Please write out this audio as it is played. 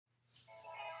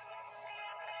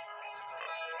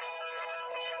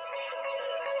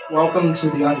Welcome to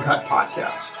the Uncut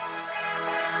Podcast.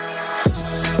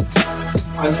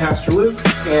 I'm Pastor Luke,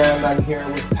 and I'm here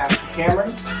with Pastor Cameron.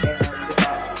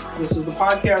 And this is the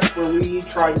podcast where we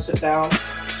try to sit down,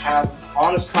 have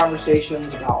honest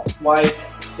conversations about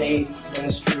life, faith,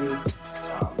 ministry,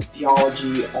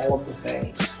 theology, all of the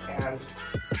things, and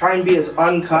try and be as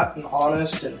uncut and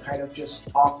honest and kind of just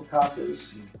off the cuff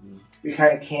as we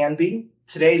kind of can be.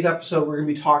 Today's episode, we're going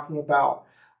to be talking about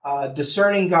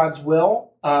discerning God's will.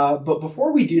 But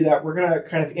before we do that, we're going to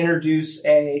kind of introduce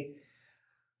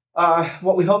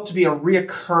what we hope to be a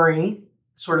reoccurring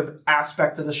sort of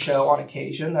aspect of the show on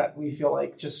occasion that we feel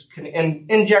like just can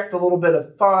inject a little bit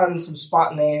of fun, some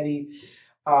spontaneity,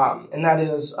 and that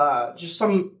is just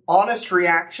some honest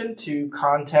reaction to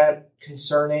content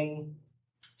concerning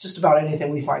just about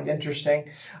anything we find interesting.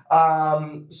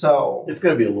 So it's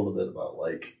going to be a little bit about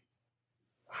like,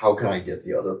 how can I get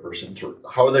the other person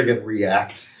how are they going to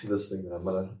react to this thing that I'm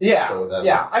going to show them?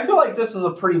 Yeah, I feel like this is a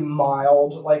pretty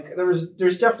mild, like there's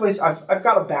definitely, I've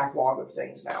got a backlog of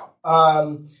things now.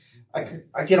 I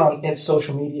get on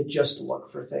social media just to look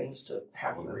for things to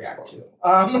have you react to.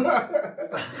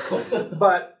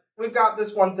 But we've got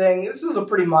this one thing. This is a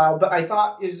pretty mild, but I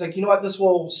thought it was like, you know what, this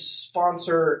will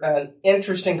sponsor an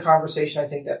interesting conversation I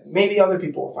think that maybe other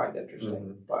people will find interesting.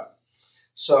 Mm-hmm. But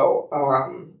so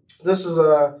this is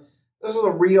a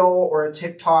reel or a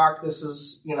TikTok. This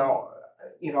is, you know,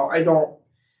 I don't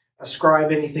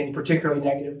ascribe anything particularly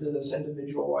negative to this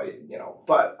individual,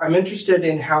 but I'm interested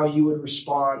in how you would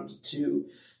respond to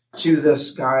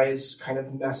this guy's kind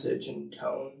of message and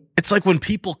tone. It's like when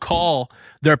people call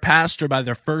their pastor by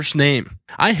their first name.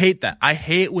 I hate that. I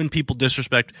hate when people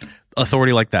disrespect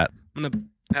authority like that. I'm going to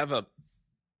have a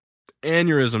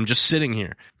aneurysm just sitting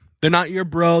here. They're not your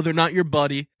bro. They're not your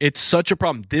buddy. It's such a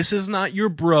problem. This is not your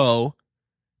bro.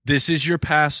 This is your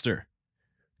pastor.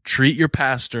 Treat your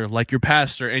pastor like your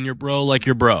pastor and your bro like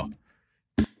your bro.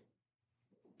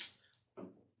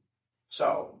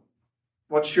 So,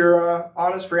 what's your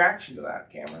honest reaction to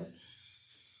that, Cameron?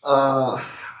 I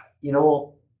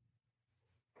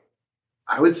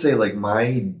would say like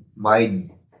my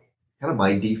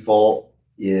default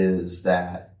is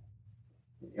that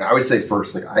I would say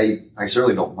first, like I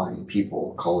certainly don't mind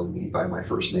people calling me by my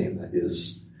first name. That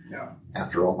is,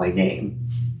 after all, my name,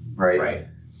 right? Right.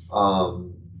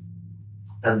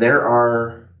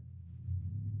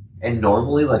 And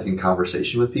normally, like in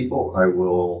conversation with people, I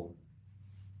will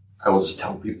just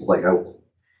tell people, like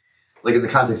in the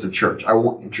context of church, I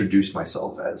won't introduce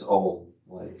myself as,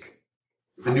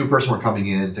 if a new person were coming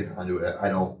in to Conduit, I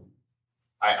don't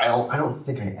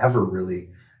think I ever really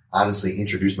honestly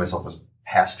introduced myself as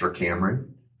Pastor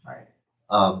Cameron. Right.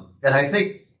 And I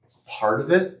think part of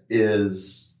it maybe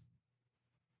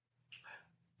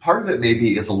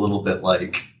is a little bit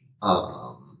like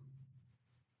I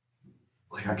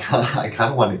kind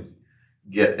of want to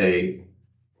get a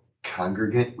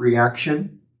congregant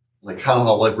reaction, like kind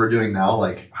of like we're doing now.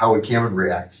 Like, how would Cameron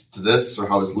react to this, or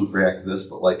how does Luke react to this?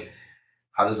 But like,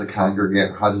 how does the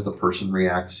person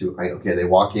react to? Okay, they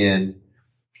walk in.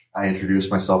 I introduce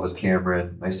myself as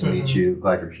Cameron. Nice to meet you.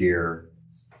 Glad you're here.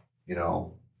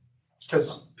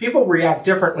 Because people react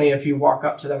differently if you walk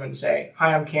up to them and say,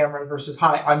 "Hi, I'm Cameron," versus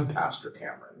 "Hi, I'm Pastor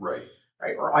Cameron." Right.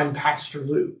 Or "I'm Pastor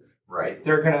Luke." Right.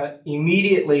 They're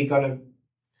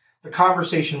the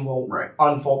conversation will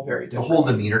unfold very differently. The whole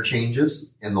demeanor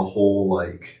changes, and the whole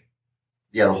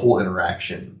the whole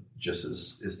interaction just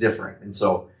is different. And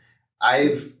so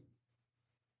I've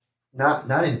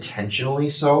not intentionally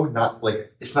so, not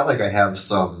like, it's not like I have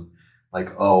some like,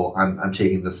 I'm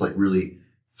taking this like really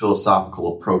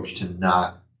philosophical approach to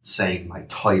not saying my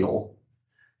title,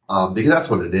 because that's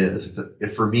what it is.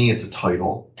 If for me it's a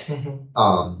title, and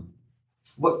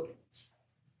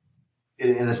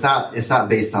it's not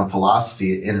based on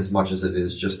philosophy in as much as it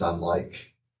is just on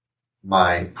like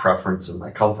my preference and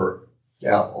my comfort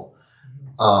level.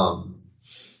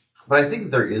 But I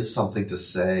think there is something to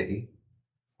say.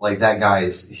 Like that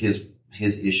guy's his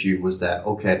issue was that,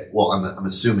 okay, well, I'm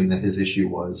assuming that his issue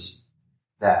was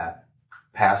that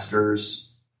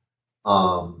pastors,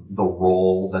 the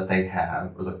role that they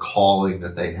have or the calling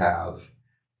that they have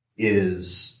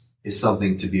is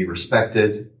something to be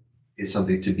respected, is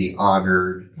something to be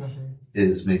honored,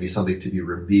 is maybe something to be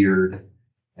revered.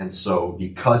 And so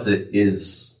because it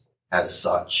is as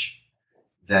such,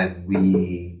 then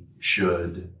we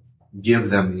should give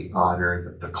them the honor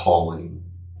that the calling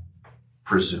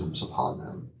presumes upon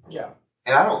them. Yeah.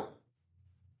 And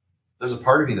there's a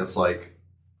part of me that's like,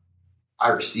 I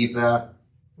receive that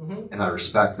and I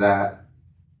respect that.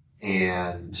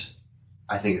 And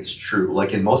I think it's true.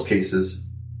 Like in most cases,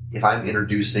 if I'm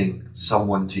introducing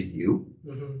someone to you,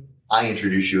 I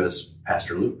introduce you as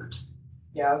Pastor Luke.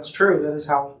 Yeah, that's true. That is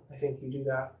how I think you do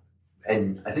that.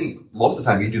 And I think most of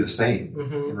the time you do the same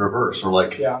in reverse, or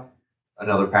like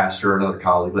another pastor, another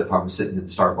colleague. Like if I'm sitting in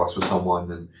Starbucks with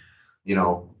someone and,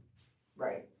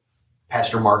 right,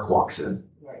 Pastor Mark walks in,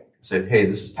 right, say, hey,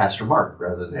 this is Pastor Mark,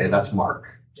 rather than, hey, that's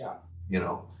Mark. Yeah.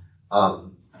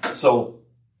 So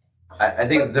I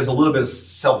think there's a little bit of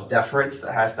self-deference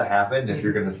that has to happen if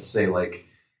you're going to say like,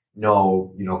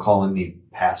 no, calling me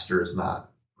pastor is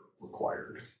not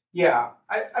required. Yeah.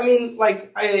 I mean,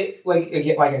 like I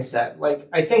said, like,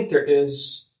 I think there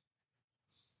is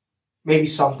maybe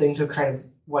something to kind of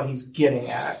what he's getting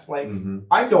at. Like,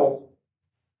 I feel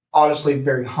honestly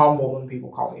very humbled when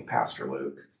people call me Pastor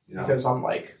Luke, because I'm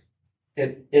like,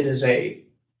 it is a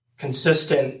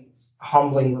consistent,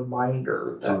 humbling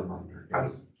reminder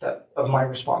that of my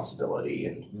responsibility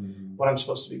and what I'm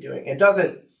supposed to be doing. It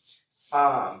doesn't,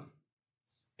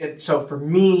 so for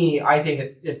me, I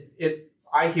think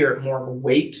I hear it more of a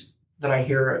weight than I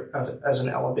hear it as an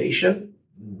elevation.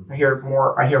 I hear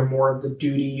more of the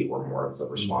duty or more of the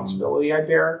responsibility I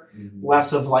bear,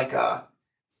 less of like a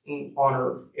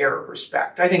honor of air of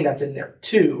respect. I think that's in there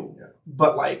too,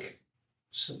 but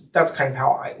so that's kind of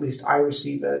how at least I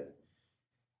receive it.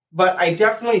 But I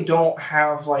definitely don't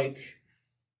have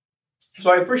so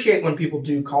I appreciate when people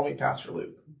do call me Pastor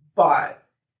Luke, but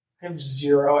I have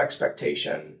zero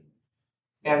expectation.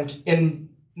 And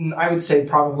I would say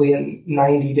probably in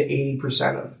 90 to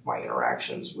 80% of my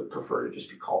interactions would prefer to just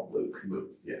be called Luke.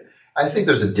 Yeah. I think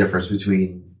there's a difference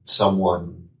between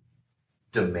someone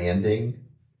demanding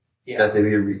that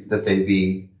they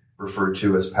be referred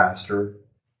to as pastor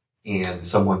and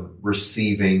someone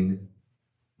receiving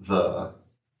the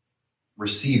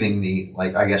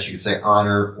I guess you could say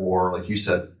honor, or like you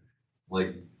said,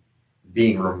 like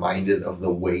being reminded of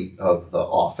the weight of the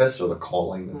office or the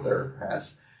calling that there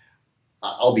has.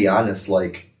 I'll be honest,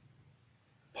 like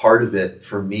part of it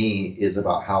for me is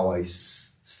about how I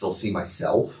still see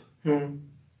myself.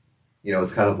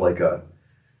 It's kind of like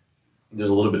there's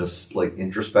a little bit of like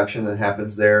introspection that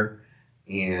happens there.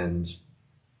 And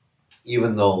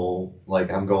even though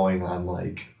like I'm going on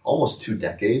like almost 2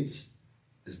 decades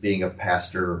as being a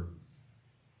pastor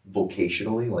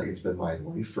vocationally, like it's been my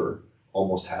life for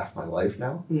almost half my life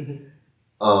now.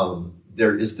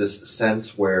 There is this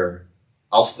sense where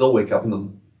I'll still wake up in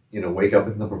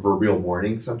the proverbial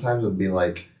morning sometimes and be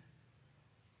like,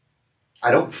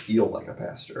 I don't feel like a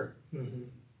pastor.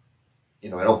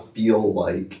 I don't feel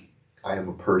like I am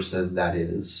a person that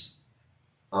is,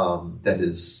 I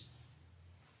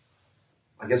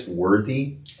guess,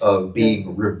 worthy of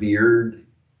being revered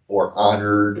or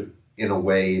honored in a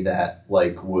way that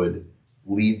like would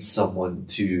lead someone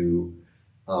to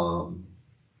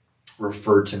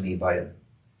refer to me by a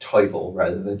title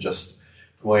rather than just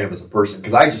who I am as a person.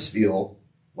 Because I just feel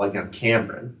like I'm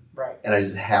Cameron, right? And I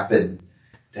just happen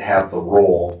to have the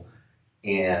role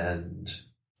and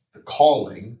the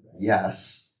calling.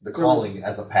 Yes, the calling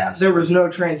as a pastor. There was no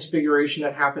transfiguration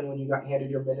that happened when you got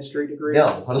handed your ministry degree.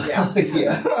 No,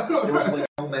 there was like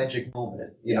no magic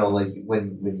moment. Like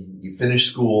when you finish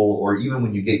school, or even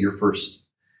when you get your first.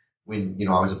 When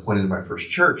I was appointed in my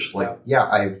first church,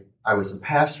 I was a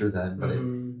pastor then, but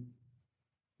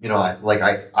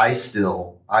I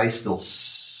still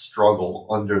struggle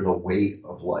under the weight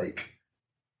of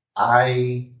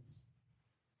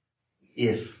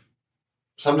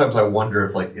sometimes I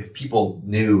wonder if people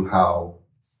knew how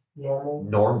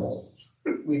normal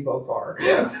we both are,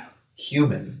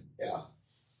 human,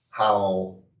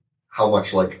 how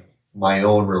much like my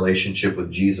own relationship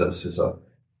with Jesus is a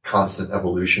constant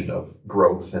evolution of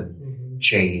growth and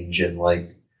change and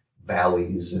like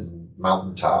valleys and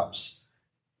mountaintops,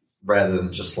 rather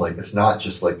than just like, it's not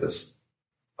just like this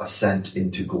ascent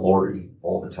into glory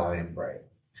all the time. Right.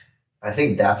 I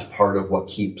think that's part of what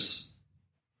keeps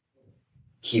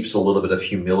a little bit of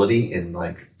humility in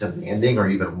like demanding or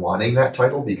even wanting that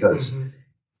title, because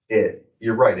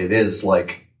you're right. It is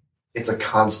like, it's a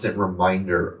constant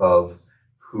reminder of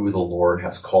who the Lord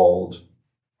has called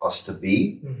us to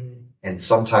be. And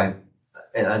sometimes,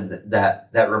 and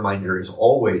that reminder is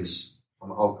always,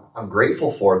 I'm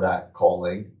grateful for that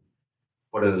calling,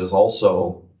 but it is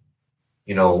also,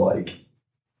 like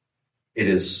it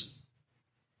is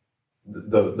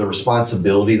the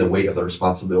responsibility, the weight of the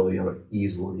responsibility of it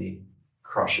easily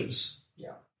crushes.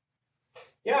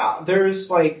 Yeah. There's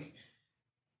like,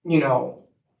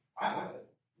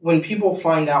 when people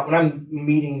find out, when I'm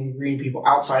meeting and greeting people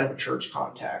outside of a church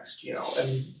context,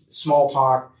 and small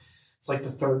talk, it's like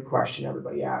the third question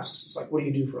everybody asks. It's like, what do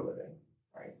you do for a living?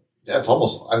 Right. Yeah, it's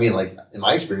almost, I mean, like, in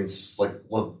my experience, it's like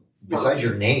besides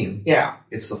your name, Yeah.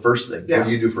 it's the first thing. Yeah. What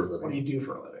do you do for a living? What do you do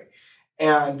for a living?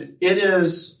 And it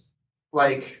is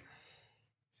like,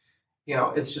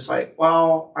 it's just like,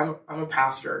 well, I'm a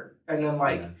pastor. And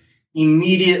then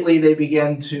immediately they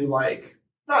begin to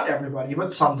not everybody,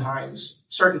 but sometimes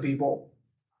certain people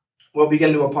will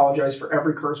begin to apologize for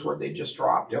every curse word they just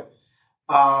dropped. Yep.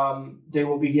 They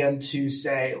will begin to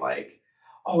say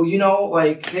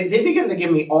they begin to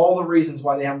give me all the reasons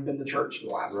why they haven't been to church in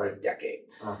the last decade.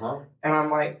 Uh-huh. And I'm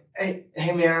like,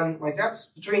 hey man, that's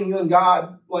between you and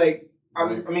God.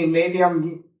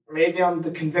 Maybe I'm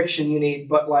the conviction you need,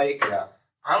 but I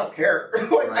don't care.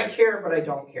 I care, but I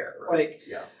don't care. Right.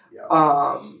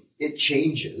 It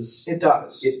changes. It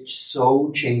does. It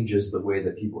so changes the way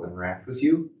that people interact with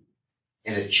you,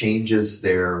 and it changes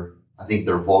their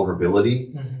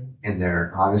vulnerability and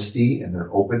their honesty and their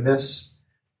openness.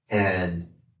 And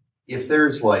if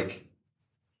there's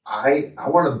I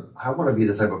want to be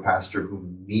the type of pastor who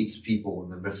meets people in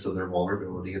the midst of their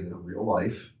vulnerability in their real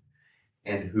life,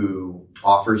 and who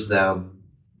offers them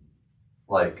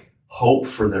hope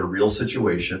for their real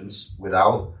situations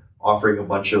without offering a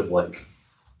bunch of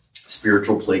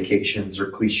spiritual placations or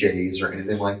cliches or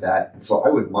anything like that. And so I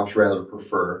would much rather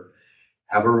prefer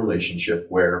have a relationship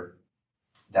where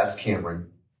that's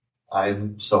Cameron,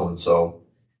 I'm so-and-so.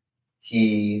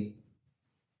 He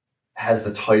has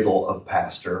the title of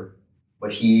pastor,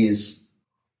 but he's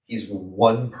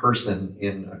one person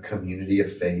in a community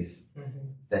of faith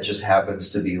that just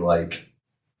happens to be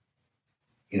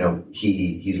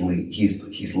he's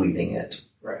leading it.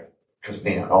 Right. Because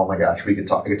man, oh my gosh, I could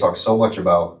talk so much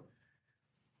about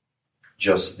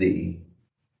just the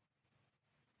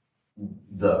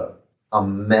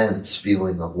immense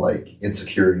feeling of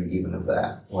insecurity, even of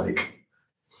that.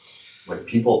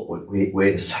 People,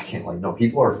 wait a second. No,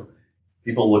 people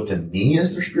look to me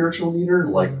as their spiritual leader.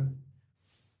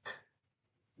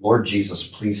 Lord Jesus,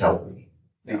 please help me,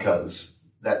 because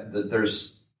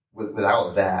there's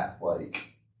without that,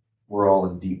 we're all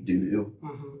in deep doo-doo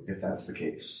if that's the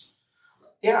case.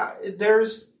 Yeah,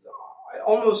 I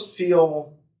almost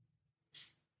feel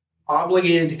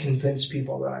obligated to convince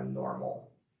people that I'm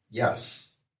normal.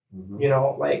 Yes.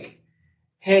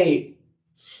 Hey,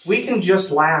 we can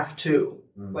just laugh too.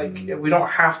 We don't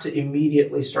have to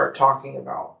immediately start talking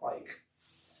about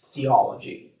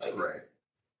theology. Right.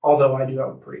 Although I do have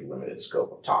a pretty limited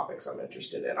scope of topics I'm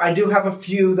interested in. I do have a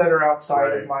few that are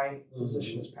outside of my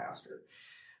position as pastor.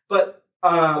 But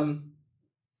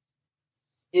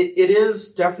it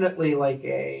is definitely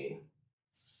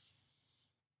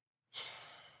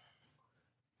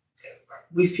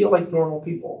we feel like normal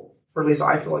people. Or at least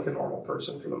I feel like a normal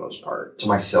person for the most part. To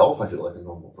myself, I feel like a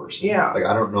normal person. Yeah.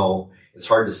 I don't know. It's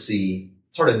hard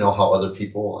to know how other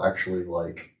people actually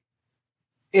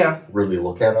really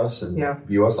look at us and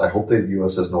view us. I hope they view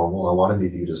us as normal. I want to be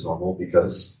viewed as normal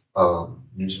because,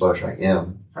 newsflash, I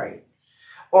am. Right.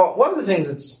 Well, one of the things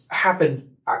that's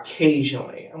happened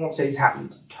occasionally, I won't say it's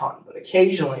happened a ton, but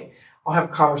occasionally I'll have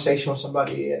a conversation with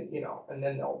somebody and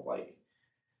then they'll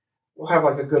we'll have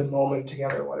a good moment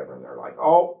together or whatever. And they're like,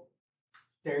 oh,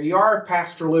 there you are,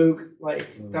 Pastor Luke.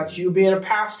 That's you being a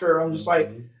pastor. I'm just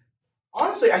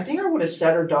honestly, I think I would have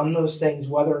said or done those things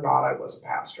whether or not I was a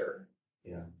pastor.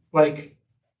 Yeah. I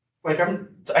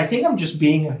think I'm just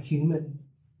being a human,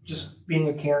 just being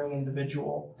a caring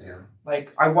individual. Yeah.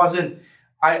 I wasn't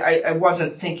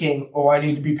thinking, oh, I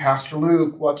need to be Pastor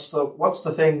Luke. What's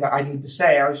the thing that I need to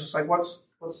say? I was just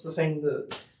what's the thing to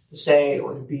say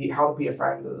or how to be a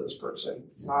friend to this person?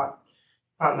 Not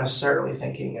necessarily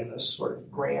thinking in this sort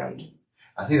of grand.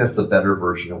 I think that's the better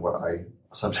version of what I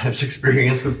sometimes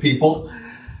experience with people,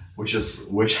 which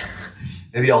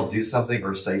maybe I'll do something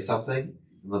or say something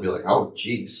and they'll be like, oh,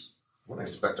 geez, I wouldn't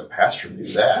expect a pastor to do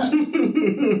that.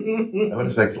 I would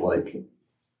expect I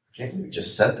can't believe you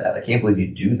just said that. I can't believe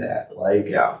you do that.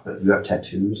 But you have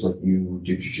tattoos, you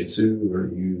do jiu-jitsu or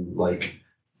you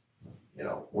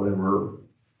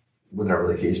whatever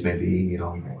the case may be,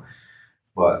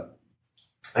 but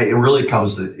it really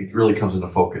comes into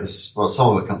focus. Well,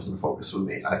 some of it comes into focus with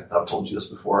me. I've told you this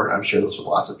before. I've shared this with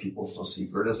lots of people. It's no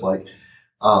secret. It's I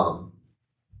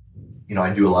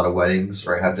do a lot of weddings,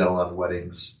 or I have done a lot of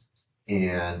weddings,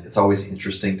 and it's always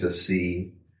interesting to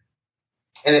see.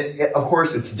 And of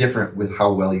course, it's different with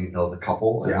how well you know the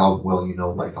couple and how well you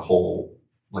know the whole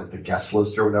the guest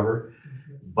list or whatever.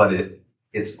 But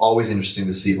it's always interesting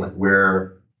to see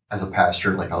where, as a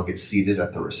pastor, I'll get seated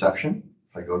at the reception.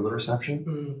 If I go to the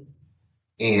reception,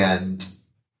 and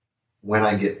when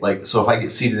I get so if I get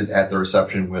seated at the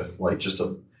reception with just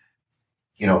a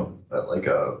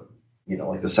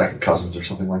like the second cousins or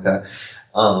something like that.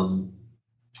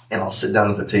 And I'll sit down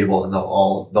at the table and they'll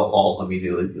all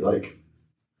immediately be like,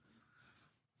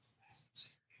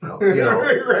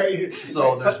 right.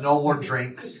 So there's no more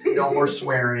drinks, no more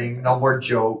swearing, no more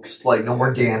jokes, like no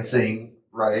more dancing,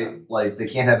 right? Like they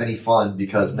can't have any fun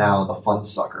because now the fun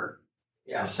sucker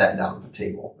has sat down at the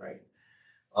table. Right.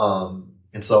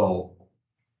 And so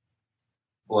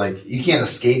like you can't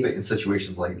escape it in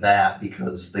situations like that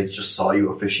because they just saw you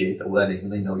officiate the wedding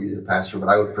and they know you're the pastor. But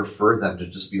I would prefer them to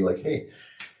just be like, hey,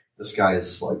 this guy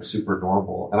is like super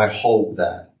normal. And I hope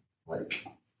that like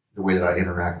the way that I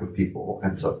interact with people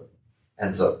ends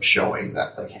up showing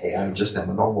that like, hey, I just am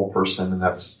a normal person, and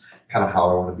that's kind of how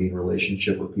I want to be in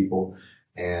relationship with people.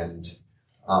 And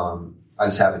I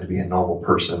just happen to be a normal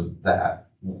person that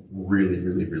really,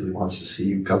 really, really wants to see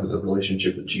you come to the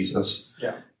relationship with Jesus.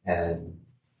 Yeah. And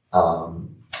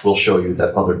we'll show you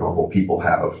that other normal people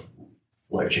have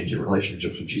life-changing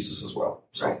relationships with Jesus as well.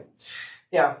 So. Right.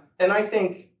 Yeah. And I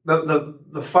think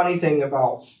the funny thing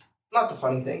about, not the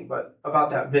funny thing, but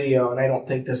about that video, and I don't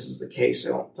think this is the case.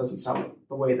 It doesn't sound like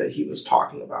the way that he was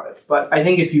talking about it. But I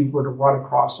think if you were to run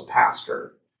across a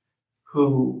pastor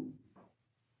who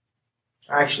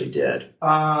actually did,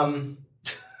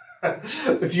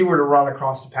 if you were to run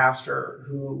across a pastor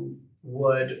who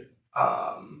would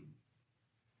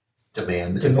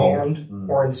demand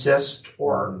or insist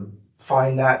or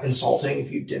find that insulting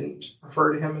if you didn't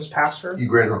refer to him as pastor.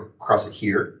 You ran across it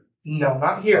here? No,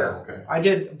 not here. Oh, okay. I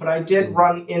did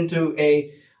run into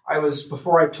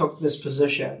before I took this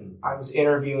position, I was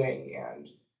interviewing and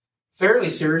fairly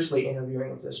seriously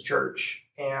interviewing with this church.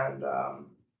 And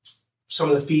some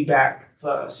of the feedback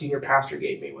the senior pastor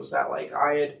gave me was that like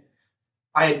I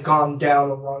had gone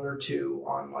down a rung or two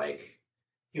on like,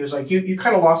 he was like, you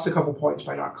kind of lost a couple points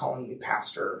by not calling me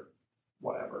pastor,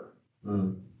 whatever.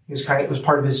 It was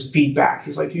part of his feedback.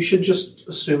 He's like, you should just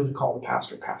assume to call the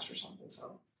pastor something.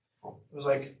 So it was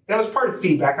like, that was part of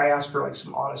feedback. I asked for like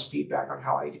some honest feedback on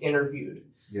how I'd interviewed.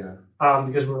 Yeah.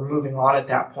 Because we were moving on at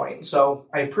that point. So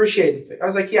I appreciated I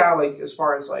was like, yeah, like as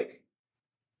far as like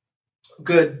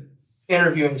good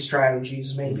interviewing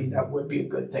strategies, maybe that would be a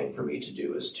good thing for me to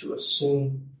do, is to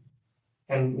assume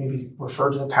and maybe refer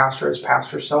to the pastor as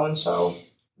pastor so-and-so.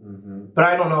 But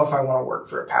I don't know if I want to work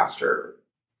for a pastor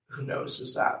who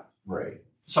notices that. Right.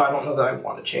 So I don't know that I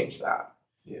want to change that.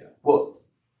 Yeah. Well,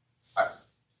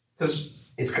 because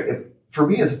for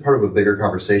me, it's part of a bigger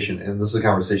conversation, and this is a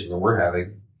conversation that we're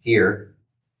having here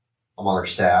among our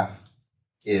staff,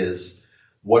 is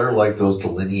what are like those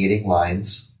delineating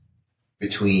lines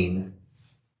between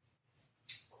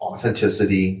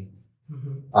authenticity,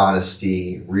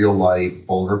 honesty, real life,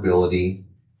 vulnerability,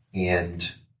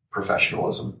 and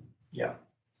professionalism. Yeah.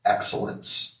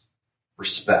 Excellence,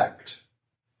 respect,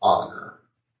 honor.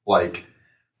 Like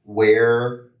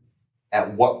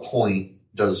at what point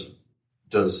does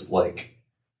like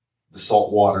the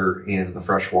salt water and the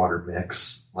fresh water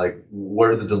mix? Like, what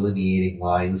are the delineating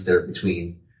lines there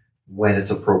between when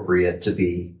it's appropriate to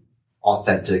be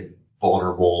authentic,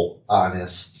 vulnerable,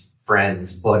 honest,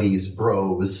 friends, buddies,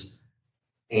 bros,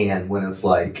 and when it's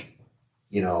like,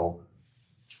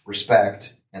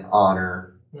 respect and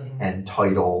honor and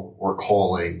title or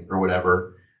calling or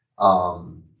whatever.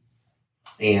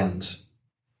 And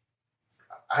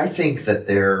I think that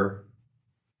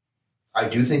I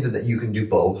do think that you can do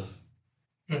both.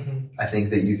 I think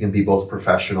that you can be both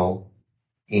professional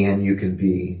and you can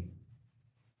be,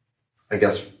 I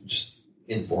guess, just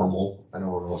informal. I don't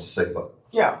know what else to say, but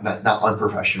not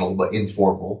unprofessional, but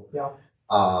informal. Yeah.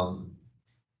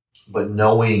 But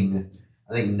knowing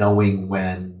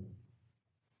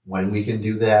when we can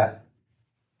do that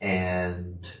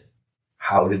and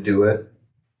how to do it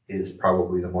is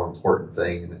probably the more important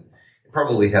thing. And it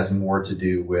probably has more to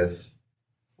do with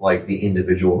like the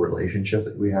individual relationship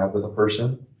that we have with a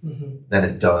person than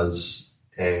it does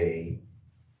a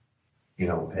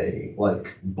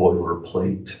like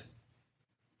boilerplate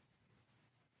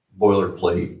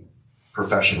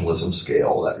professionalism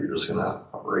scale that you're just going to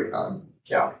operate on.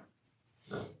 Yeah.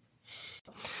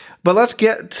 But let's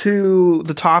get to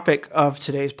the topic of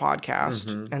today's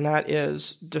podcast, and that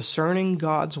is discerning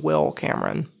God's will,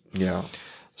 Cameron. Yeah.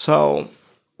 So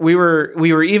we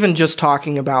were even just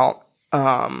talking about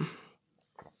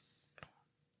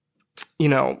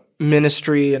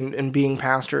ministry and being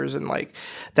pastors, and like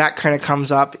that kind of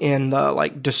comes up in the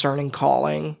like discerning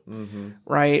calling,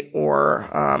 right? Or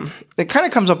it kind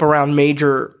of comes up around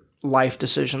major life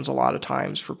decisions a lot of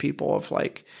times for people, of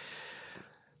like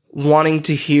wanting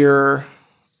to hear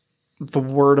the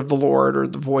word of the Lord or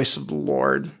the voice of the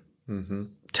Lord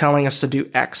telling us to do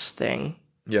X thing.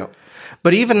 Yeah.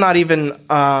 But even not even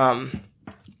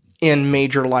in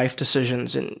major life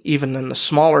decisions, and even in the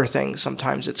smaller things,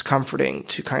 sometimes it's comforting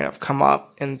to kind of come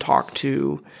up and talk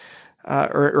to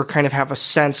or kind of have a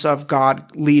sense of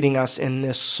God leading us in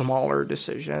this smaller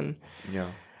decision. Yeah.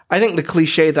 I think the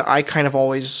cliche that I kind of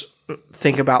always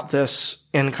think about this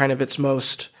in kind of its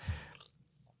most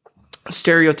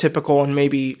stereotypical and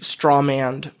maybe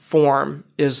strawmanned form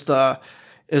is the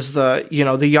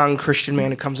the young Christian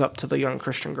man who comes up to the young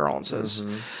Christian girl and says,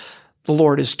 the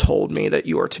Lord has told me that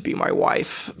you are to be my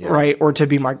wife, right? Or to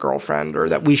be my girlfriend, or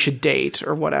that we should date,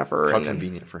 or whatever. How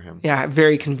convenient for him. Yeah,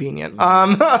 very convenient.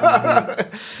 Yeah.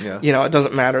 It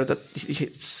doesn't matter that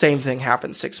same thing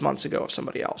happened 6 months ago with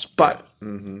somebody else. But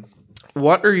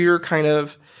what are your kind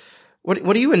of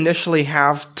what do you initially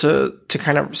have to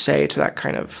kind of say to that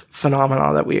kind of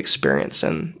phenomena that we experience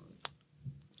in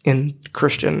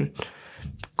Christian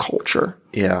culture?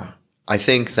 Yeah, I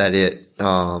think that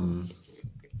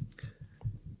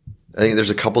I think there's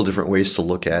a couple different ways to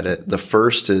look at it. The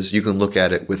first is you can look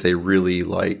at it with a really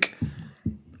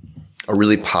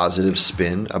positive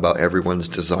spin about everyone's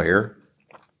desire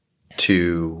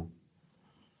to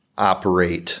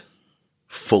operate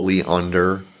fully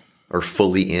under or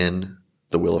fully in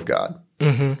the will of God.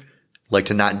 Like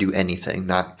to not do anything,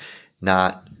 not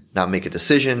make a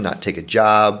decision, not take a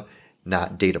job,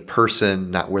 not date a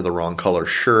person, not wear the wrong color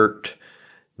shirt,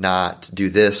 not do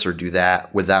this or do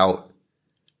that without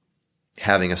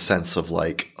having a sense of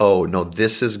like, oh no,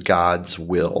 this is God's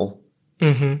will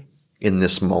in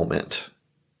this moment,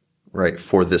 right?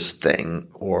 For this thing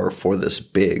or for this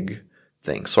big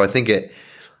thing. So I think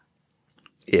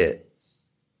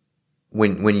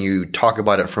when you talk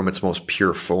about it from its most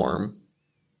pure form,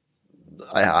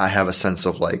 I have a sense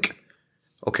of like,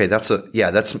 okay, that's a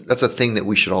thing that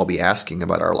we should all be asking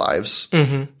about our lives.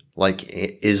 Like,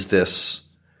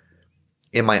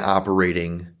 am I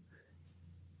operating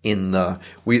in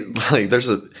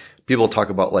people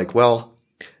talk about like, well,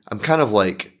 I'm kind of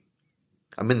like,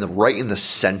 I'm in the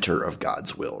center of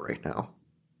God's will right now.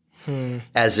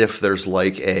 As if there's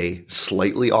like a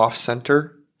slightly off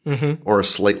center or a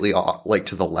slightly off, like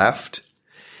to the left.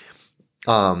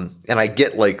 And I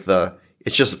get like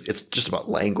it's just about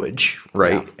language,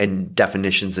 right? Yeah. And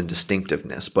definitions and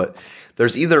distinctiveness, but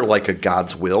there's either like a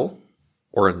God's will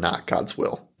or a not God's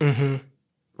will,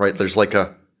 right? There's like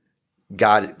a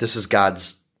God, this is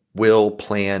God's will,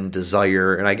 plan,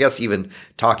 desire. And I guess even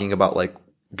talking about like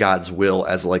God's will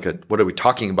as like what are we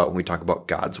talking about when we talk about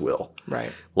God's will?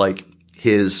 Right. Like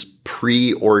his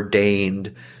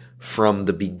preordained from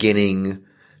the beginning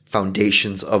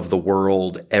foundations of the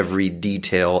world, every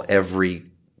detail, every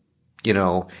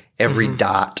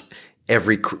dot,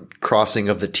 every crossing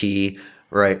of the T,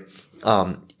 right?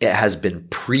 It has been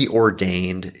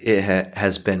preordained. It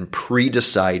has been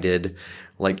pre-decided.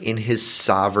 Like in his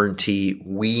sovereignty,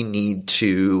 we need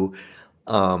to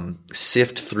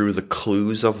sift through the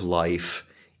clues of life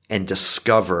and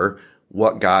discover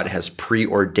what God has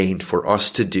preordained for us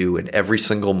to do in every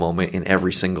single moment, in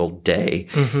every single day,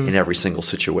 in every single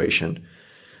situation.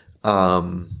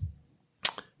 I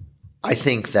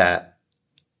think that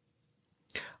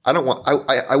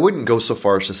I wouldn't go so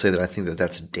far as to say that I think that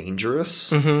that's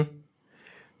dangerous,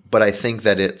 but I think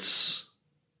that it's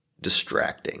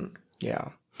distracting. Yeah.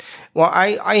 Well,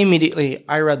 I immediately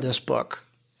read this book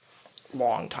a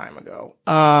long time ago.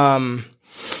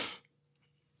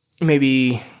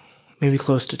 Maybe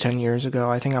close to 10 years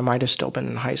ago. I think I might have still been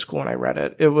in high school when I read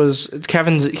it. It was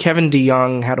Kevin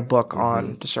DeYoung had a book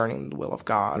on discerning the will of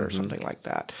God or something like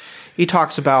that. He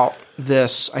talks about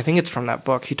this. I think it's from that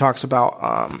book. He talks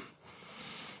about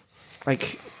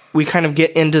like we kind of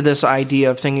get into this idea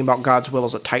of thinking about God's will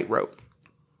as a tightrope,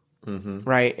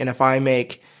 right? And if my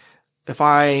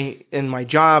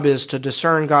job is to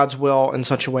discern God's will in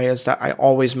such a way as that I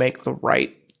always make the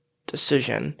right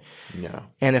decision. Yeah.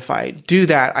 And if I do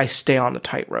that, I stay on the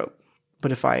tightrope.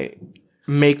 But if I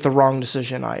make the wrong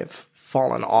decision, I have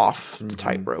fallen off the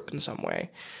tightrope in some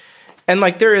way. And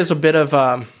like there is a bit of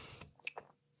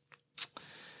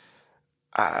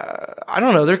I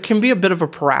don't know, there can be a bit of a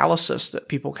paralysis that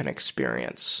people can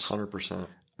experience. 100%.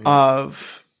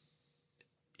 Of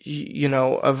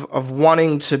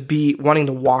wanting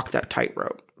to walk that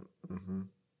tightrope.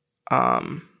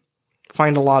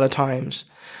 Find a lot of times.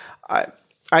 I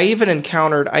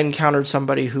encountered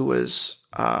somebody who was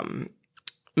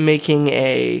making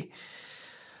it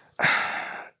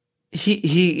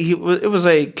was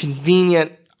a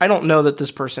convenient. I don't know that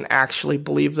this person actually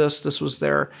believed this. This was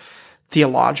their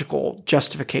theological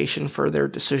justification for their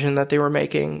decision that they were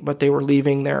making, but they were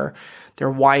leaving their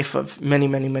wife of many,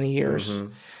 many, many years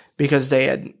because they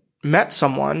had met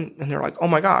someone and they're like, oh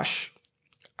my gosh,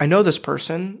 I know this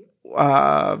person,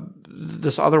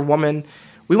 this other woman,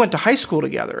 we went to high school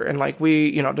together and like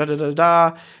we, da da da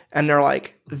da. And they're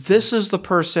like, this is the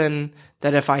person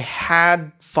that if I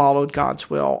had followed God's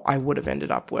will, I would have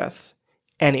ended up with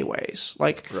anyways.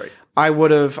 Like Right.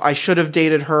 I should have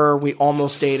dated her. We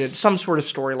almost dated, some sort of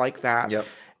story like that. Yep.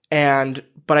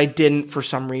 But I didn't for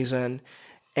some reason.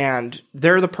 And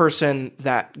they're the person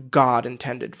that God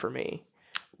intended for me.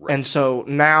 Right. And so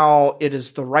now it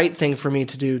is the right thing for me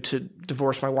to do to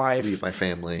divorce my wife, Leave my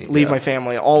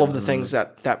family, all of the things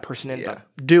that person ended up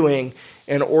doing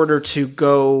in order to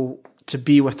go to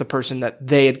be with the person that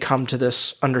they had come to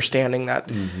this understanding that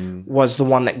was the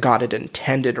one that God had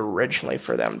intended originally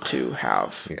for them to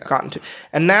have gotten to.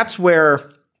 And that's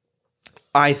where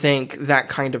I think that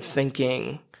kind of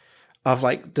thinking of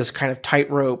like this kind of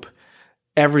tightrope,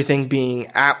 everything being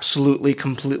absolutely,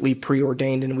 completely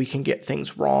preordained and we can get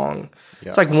things wrong. Yeah.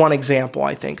 It's like one example,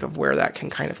 I think, of where that can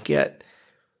kind of get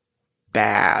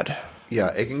bad. Yeah,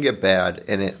 it can get bad.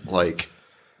 And it like,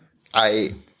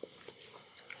 I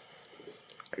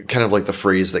kind of like the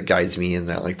phrase that guides me in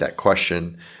that, like that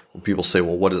question when people say,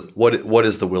 well, what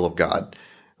is the will of God?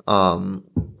 And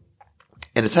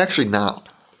it's actually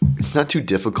it's not too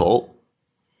difficult.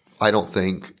 I don't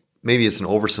think. Maybe it's an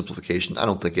oversimplification. I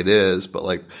don't think it is, but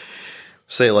like,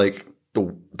 say like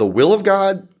the will of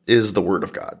God is the word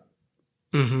of God.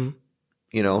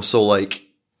 Mm-hmm. So like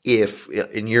if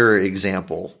in your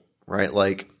example, right,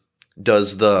 like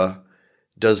does the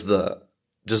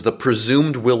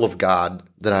presumed will of God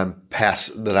that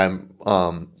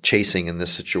I'm chasing in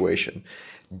this situation,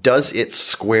 does it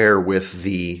square with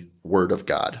the word of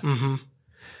God? Mm-hmm.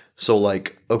 So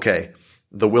like, okay,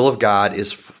 the will of God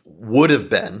would have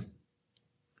been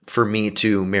for me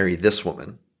to marry this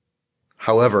woman.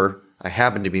 However, I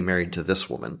happen to be married to this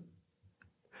woman.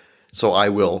 So I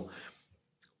will,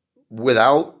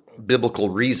 without biblical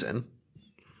reason,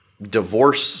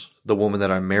 divorce the woman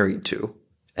that I'm married to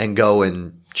and go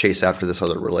and chase after this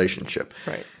other relationship.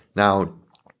 Right. Now,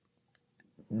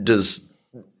 the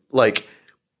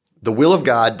will of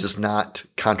God does not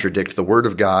contradict the word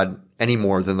of God any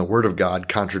more than the word of God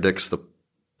contradicts the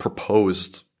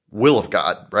proposed will of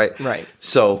God, right? Right.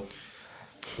 So,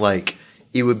 like,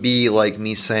 it would be like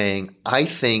me saying, I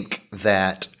think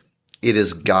that it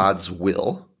is God's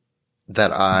will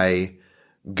that I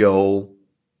go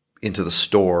into the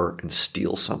store and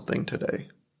steal something today.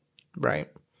 Right.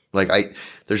 Like,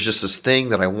 there's just this thing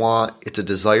that I want. It's a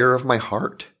desire of my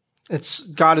heart. It's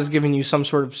God has given you some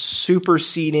sort of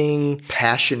superseding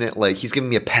passionate, like he's given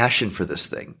me a passion for this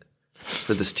thing,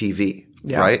 for this TV.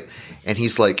 Yeah. Right. And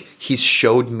he's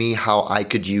showed me how I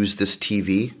could use this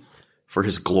TV for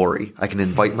his glory. I can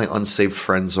invite my unsaved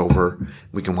friends over.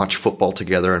 We can watch football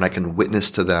together and I can witness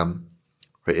to them.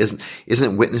 Right.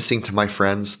 Isn't witnessing to my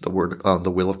friends the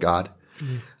will of God?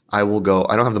 Mm-hmm. I will go,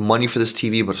 I don't have the money for this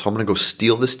TV, but so I'm going to go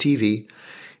steal this TV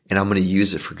and I'm going to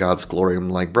use it for God's glory. I'm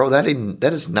like, bro, that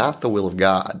is not the will of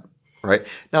God. Right.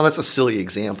 Now that's a silly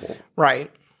example. Right.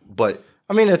 But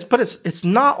I mean, it's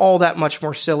not all that much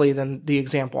more silly than the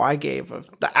example I gave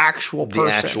of the actual person.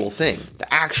 The actual thing.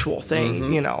 The actual thing,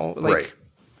 mm-hmm. Like.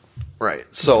 Right.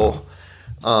 So,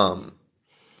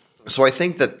 so I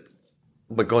think that,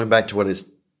 but going back to what I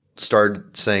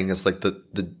started saying is like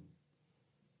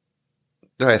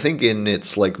I think in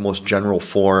its like most general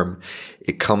form,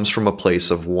 it comes from a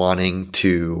place of wanting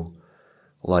to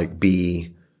like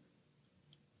be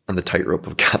on the tightrope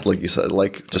of God, like you said,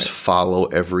 like just follow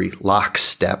every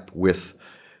lockstep with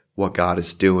what God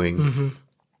is doing,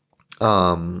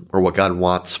 mm-hmm. Or what God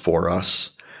wants for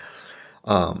us.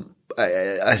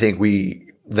 I think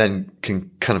we then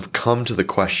can kind of come to the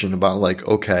question about like,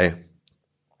 okay,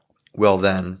 well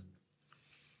then,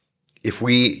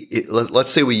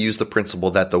 let's say we use the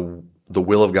principle that the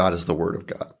will of God is the word of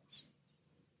God,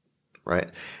 right?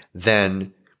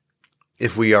 Then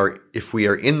if we are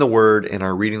in the word and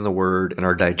are reading the word and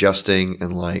are digesting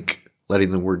and like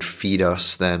letting the word feed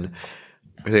us, then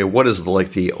okay, what is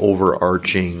the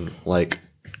overarching like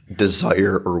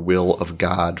desire or will of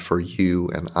God for you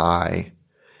and I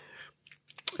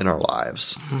in our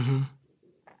lives? Mm-hmm.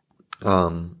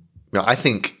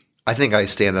 I think I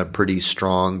stand on pretty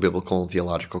strong biblical and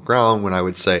theological ground when I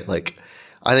would say, like,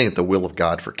 I think that the will of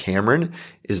God for Cameron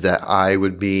is that I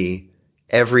would be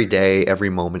every day, every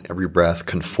moment, every breath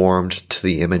conformed to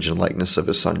the image and likeness of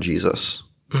his son, Jesus.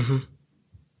 Mm-hmm.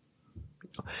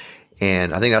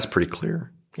 And I think that's pretty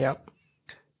clear. Yeah.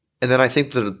 And then I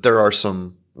think that there are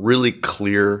some really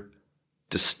clear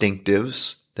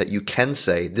distinctives that you can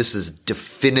say, this is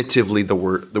definitively the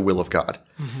will of God.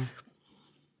 Mm-hmm.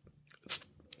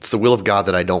 the will of God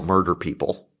that I don't murder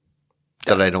people,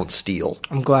 that I don't steal.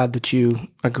 I'm glad that you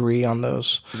agree on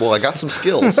those. Well, I got some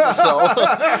skills, so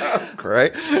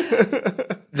right.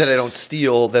 That I don't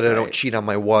steal, that I don't cheat on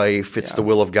my wife. It's the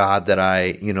will of God that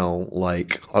I,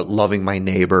 like loving my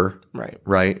neighbor. Right.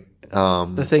 Right.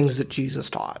 The things that Jesus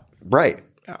taught. Right.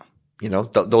 Yeah.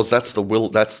 That's the will.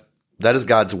 That is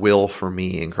God's will for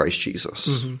me in Christ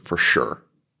Jesus, for sure.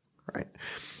 Right.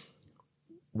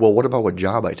 Well, what about what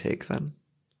job I take then?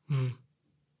 Mm.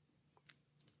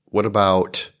 What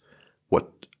about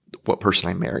what person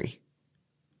I marry?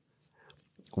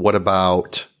 What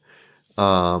about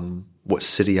what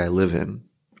city I live in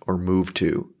or move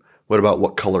to? What about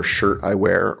what color shirt I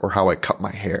wear or how I cut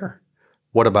my hair?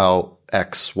 What about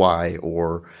X, Y,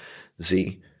 or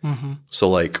Z? Mm-hmm. So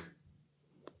like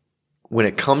when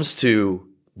it comes to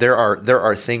there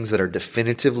are things that are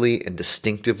definitively and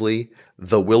distinctively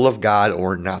the will of God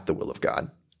or not the will of God.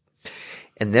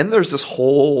 And then there's this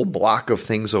whole block of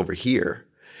things over here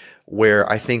where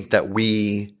I think that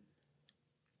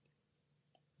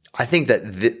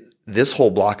this whole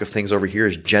block of things over here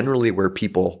is generally where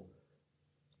people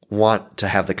want to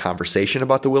have the conversation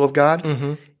about the will of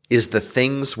God, is the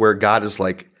things where God is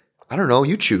like, I don't know,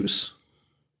 you choose.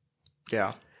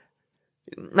 Yeah.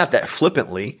 Not that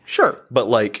flippantly. Sure. But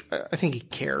like, I think he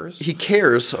cares. He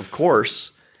cares, of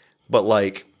course. But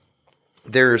like,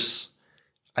 I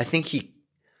think he,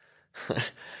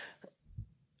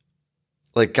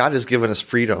 like God has given us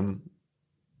freedom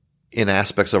in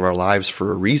aspects of our lives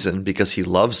for a reason, because he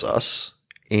loves us,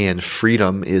 and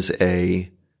freedom is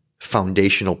a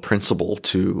foundational principle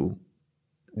to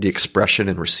the expression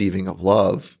and receiving of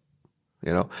love,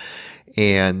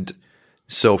 and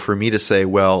so for me to say,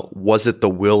 well, was it the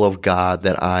will of God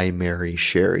that I marry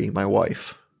Sherry, my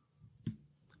wife?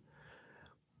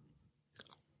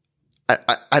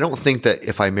 I don't think that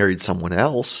if I married someone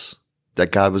else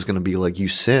that God was going to be like, you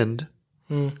sinned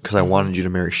because I wanted you to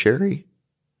marry Sherry.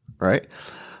 Right.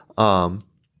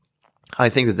 I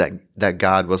think that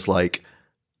God was like,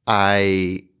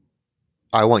 I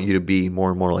want you to be more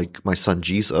and more like my son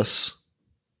Jesus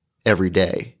every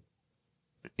day,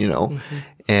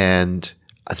 and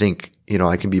I think,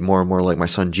 I can be more and more like my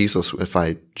son Jesus if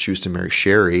I choose to marry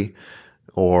Sherry,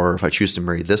 or if I choose to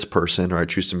marry this person, or I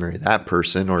choose to marry that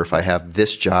person, or if I have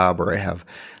this job or I have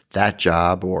that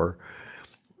job or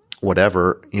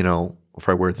whatever, if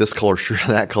I wear this color shirt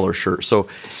or that color shirt. So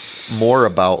more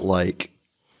about like,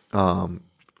 all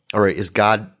right, is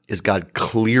God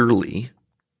clearly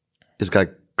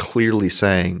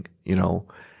saying,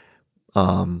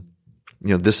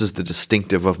 this is the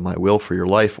distinctive of my will for your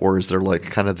life? Or is there like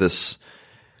kind of this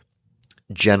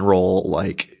general,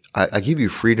 like, I give you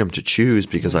freedom to choose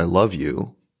because I love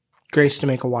you. Grace to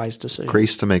make a wise decision.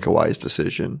 Grace to make a wise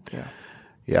decision. Yeah.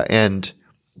 Yeah. And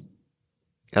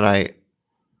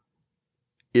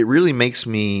it really makes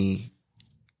me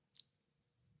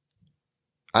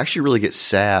actually really get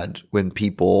sad when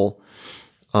people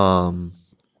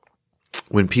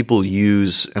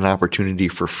use an opportunity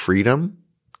for freedom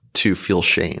to feel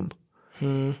shame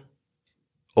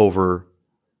over,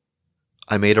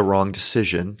 I made a wrong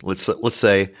decision. Let's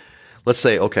say,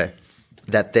 okay,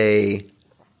 that they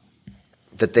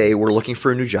were looking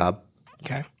for a new job,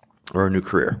 okay, or a new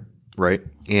career, right?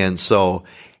 And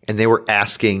they were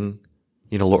asking,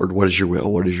 Lord, what is your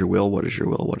will? What is your will? What is your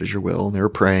will? What is your will? And they were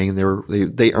praying,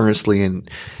 and they earnestly and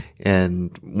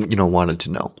wanted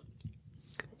to know.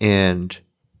 And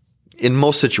in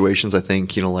most situations, I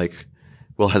think,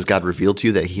 well, has God revealed to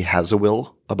you that he has a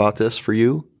will about this for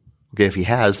you? Okay, if he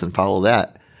has, then follow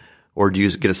that. Or do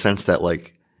you get a sense that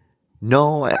like,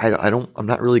 no, I don't, I'm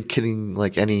not really getting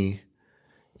like any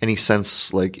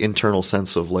sense, like internal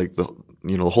sense of like the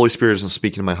Holy Spirit isn't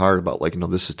speaking to my heart about like,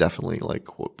 this is definitely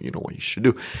like what you should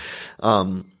do.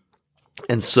 And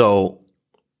so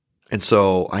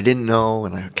I didn't know,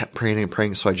 and I kept praying and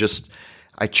praying. So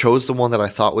I chose the one that I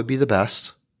thought would be the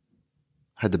best,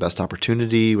 had the best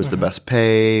opportunity, was the best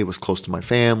pay, was close to my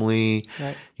family,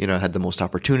 right. Had the most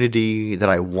opportunity that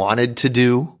I wanted to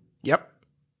do. Yep.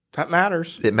 That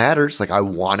matters. It matters. Like I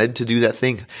wanted to do that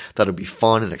thing. That would be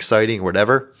fun and exciting or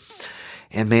whatever.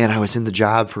 And man, I was in the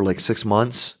job for like 6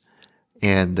 months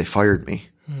and they fired me.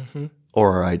 Mm-hmm.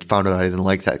 Or I found out I didn't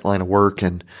like that line of work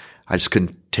and I just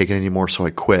couldn't take it anymore. So I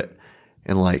quit.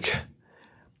 And like,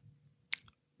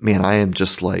 man, I am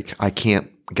just like, I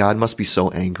can't, God must be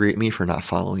so angry at me for not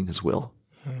following his will.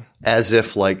 As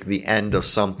if like the end of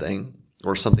something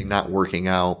or something not working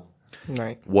out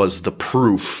was the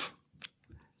proof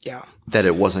that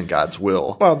it wasn't God's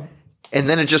will. Well, and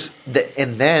then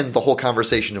then the whole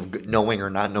conversation of knowing or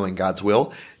not knowing God's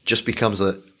will just becomes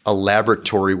a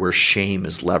laboratory where shame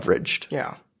is leveraged.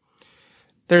 Yeah.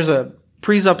 There's a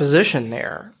presupposition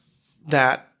there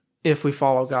that if we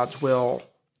follow God's will,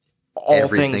 all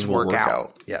Everything things will work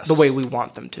out Yes. the way we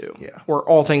want them to. Yeah. Or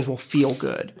all things will feel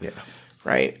good. Yeah.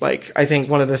 Right? Like, I think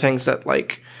one of the things that,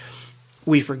 like,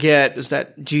 we forget is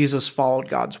that Jesus followed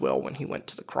God's will when he went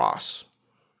to the cross.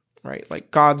 Right?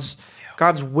 Like, God's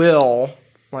will,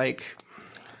 like,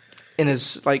 in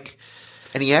his, like...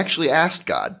 And he actually asked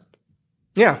God.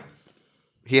 Yeah.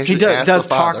 He actually does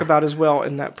talk about his will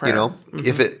in that prayer. You know,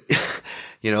 if it,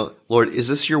 you know, Lord, is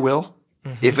this your will?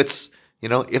 If it's, you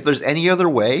know, if there's any other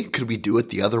way, could we do it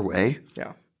the other way?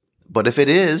 Yeah. But if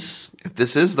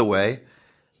this is the way,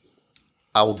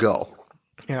 I will go.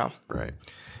 Yeah. Right.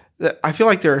 I feel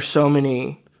like there are so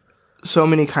many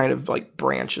kind of like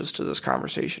branches to this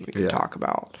conversation we can talk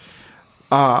about.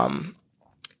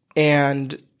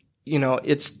 And, you know,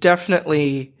 it's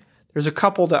definitely, there's a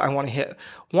couple that I want to hit.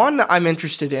 One that I'm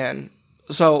interested in.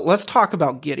 So let's talk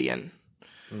about Gideon.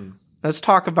 Let's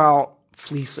talk about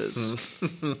fleeces.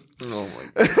 Oh my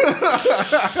God.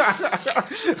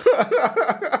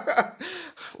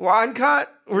 Line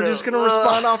cut. We're just gonna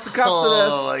respond off the cuff to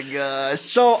this. Oh my gosh.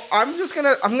 So I'm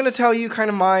gonna tell you kind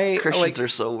of my Christians are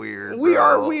so weird. We bro.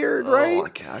 are weird, right? Oh my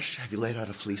gosh. Have you laid out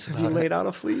a fleece about He it? laid out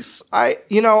a fleece. I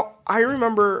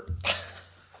remember.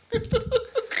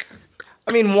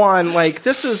 I mean, one, like,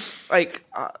 this is like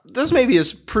this maybe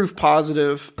is proof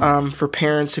positive for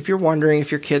parents if you're wondering if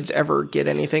your kids ever get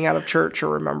anything out of church or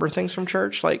remember things from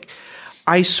church. Like,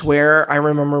 I swear, I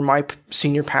remember my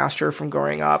senior pastor from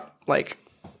growing up, like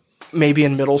maybe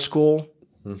in middle school,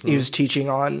 he was teaching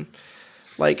on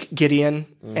like Gideon,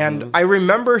 and I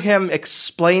remember him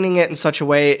explaining it in such a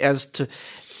way as to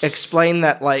explain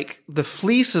that like the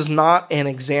fleece is not an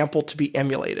example to be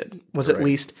emulated. Was at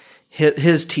least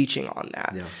his teaching on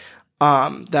that. Yeah.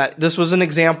 That this was an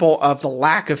example of the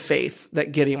lack of faith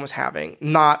that Gideon was having,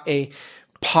 not a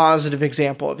positive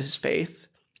example of his faith.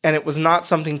 And it was not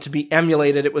something to be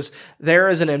emulated. It was there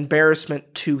as an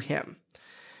embarrassment to him.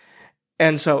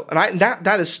 And so, and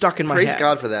that is stuck in my head. Praise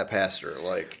God for that pastor.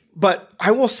 Like, but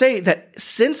I will say that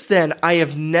since then, I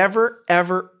have never,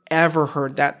 ever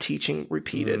heard that teaching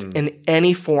repeated in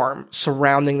any form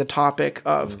surrounding the topic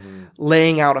of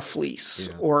laying out a fleece.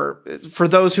 Yeah. Or for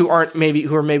those who are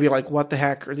maybe like, what the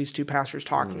heck are these two pastors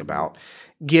talking about?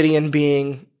 Gideon,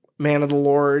 being man of the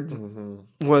Lord,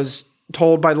 was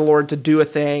told by the Lord to do a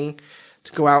thing,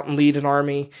 to go out and lead an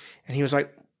army. And he was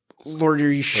like, Lord,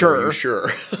 are you sure? Are you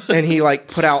sure? And he like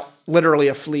put out literally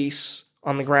a fleece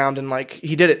on the ground, and like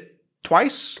he did it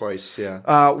twice,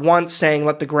 yeah. Once saying,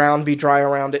 let the ground be dry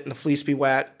around it and the fleece be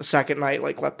wet. The second night,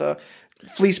 like, let the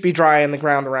fleece be dry and the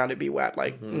ground around it be wet.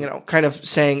 Like, you know, kind of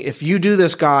saying, if you do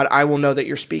this, God, I will know that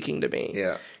you're speaking to me.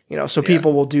 Yeah. You know, so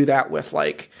people will do that with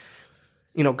like,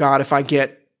 you know, God, if I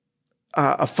get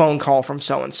a phone call from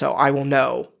so-and-so, I will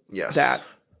know that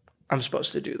I'm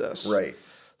supposed to do this. Right.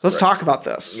 Let's talk about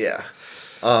this. Yeah.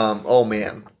 Oh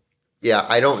man. Yeah.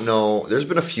 I don't know. There's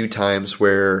been a few times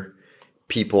where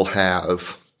people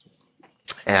have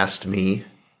asked me.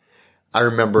 I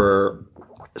remember,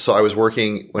 so I was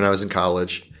working when I was in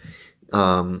college.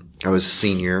 I was a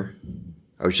senior.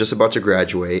 I was just about to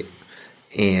graduate,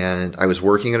 and I was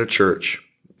working at a church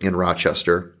in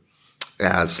Rochester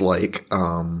as like,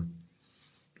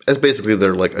 as basically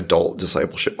their like adult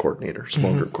discipleship coordinator,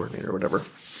 small group coordinator, whatever.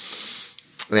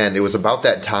 And it was about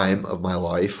that time of my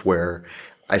life where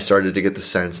I started to get the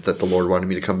sense that the Lord wanted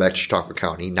me to come back to Chautauqua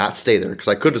County, not stay there, because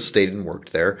I could have stayed and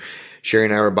worked there. Sherry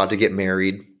and I were about to get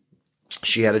married.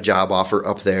 She had a job offer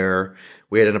up there.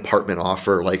 We had an apartment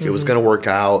offer. Like, it was going to work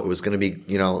out. It was going to be,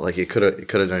 you know, like it could have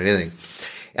done anything.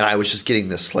 And I was just getting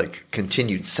this like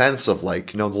continued sense of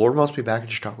like, you know, the Lord wants me back in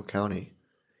Chautauqua County.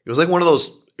 It was like one of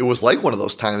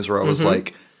those times where I was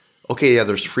like, okay, yeah,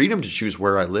 there's freedom to choose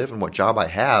where I live and what job I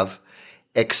have,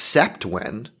 except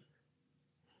when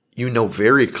you know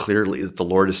very clearly that the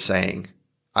Lord is saying,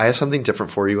 I have something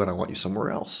different for you and I want you somewhere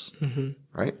else.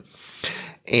 Right?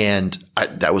 And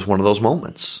that was one of those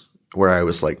moments where I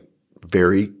was like,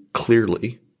 very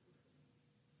clearly,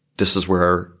 this is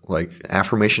where, like,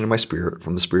 affirmation in my spirit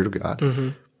from the Spirit of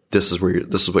God. This is what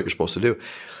you're supposed to do.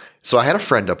 So I had a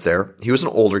friend up there. He was an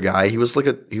older guy. He was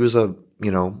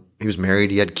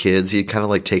married. He had kids. He had kind of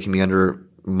like taken me under,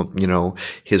 you know,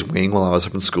 his wing while I was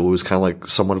up in school. He was kind of like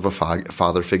somewhat of a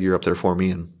father figure up there for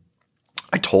me. And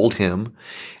I told him,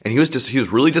 and he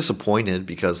was really disappointed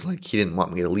because like he didn't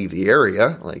want me to leave the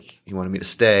area. Like, he wanted me to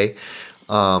stay.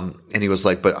 And he was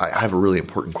like, but I have a really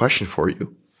important question for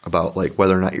you about like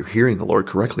whether or not you're hearing the Lord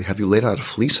correctly. Have you laid out a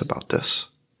fleece about this?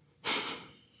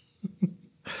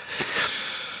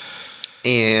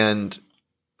 And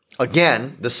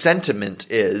again, the sentiment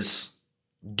is,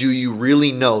 do you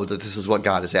really know that this is what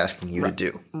God is asking you to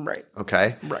do? Right.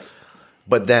 Okay? Right.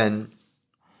 But then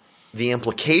the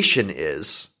implication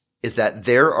is that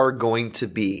there are going to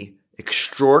be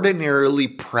extraordinarily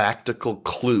practical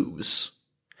clues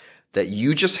that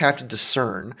you just have to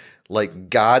discern, like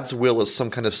God's will is some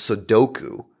kind of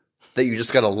Sudoku, that you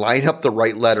just got to line up the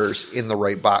right letters in the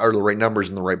right or the right numbers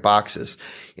in the right boxes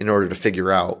in order to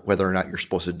figure out whether or not you're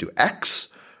supposed to do X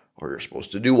or you're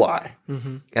supposed to do Y.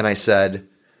 Mm-hmm. And I said,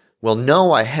 well,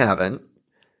 no, I haven't.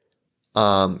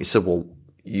 He said, well,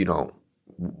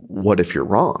 what if you're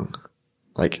wrong?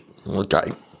 Like, look,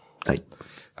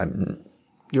 I'm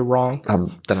you're wrong.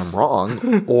 Then I'm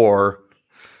wrong. Or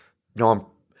no,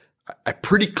 I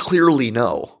pretty clearly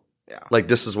know. Yeah. Like,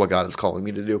 this is what God is calling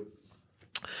me to do.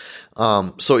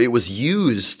 So it was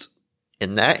used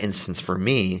in that instance for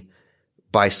me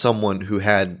by someone who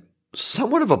had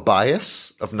somewhat of a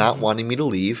bias of not wanting me to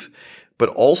leave, but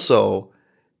also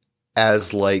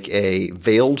as like a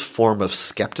veiled form of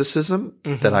skepticism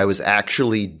that I was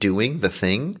actually doing the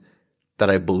thing that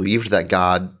I believed that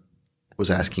God was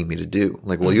asking me to do.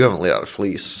 Like, well, you haven't laid out a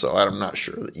fleece, so I'm not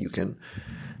sure that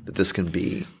this can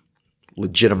be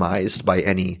legitimized by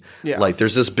any, like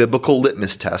there's this biblical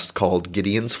litmus test called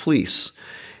Gideon's fleece.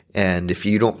 And if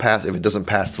it doesn't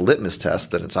pass the litmus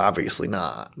test, then it's obviously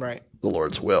not right the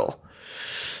Lord's will.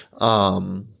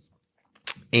 And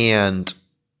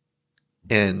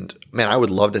man, I would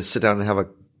love to sit down and have a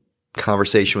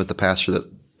conversation with the pastor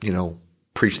that,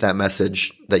 preached that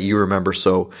message that you remember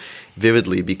so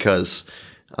vividly, because,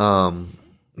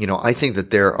 I think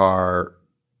that there are,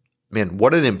 man,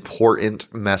 what an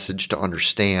important message to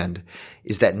understand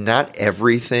is that not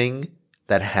everything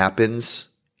that happens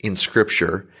in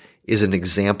Scripture is an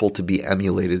example to be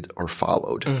emulated or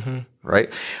followed, right?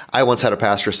 I once had a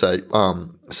pastor say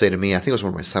to me, I think it was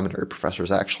one of my seminary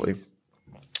professors actually,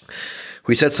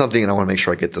 who said something, and I want to make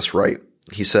sure I get this right.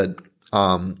 He said,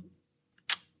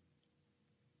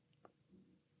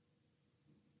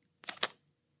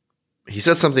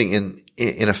 something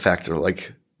in effect, or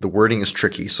like the wording is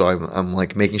tricky, so I'm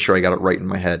like making sure I got it right in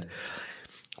my head.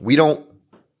 We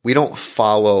don't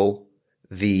follow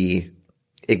the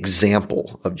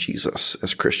example of Jesus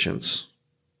as Christians.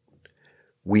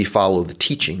 We follow the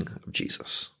teaching of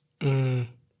Jesus.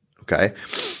 Okay?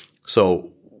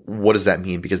 So what does that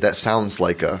mean? Because that sounds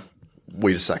like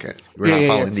wait a second. We're not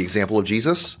following the example of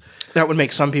Jesus? That would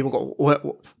make some people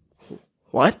go,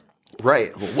 what?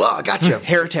 Right. Well, I gotcha.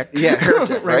 Heretic. Yeah,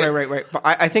 heretic. right. But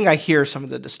I think I hear some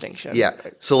of the distinction. Yeah.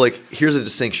 So like, here's a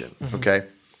distinction. Okay.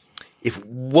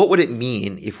 What would it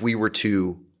mean if we were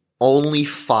to only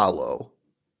follow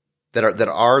that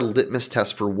our litmus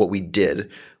test for what we did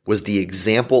was the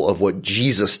example of what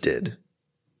Jesus did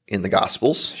in the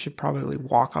Gospels? Should probably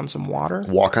walk on some water.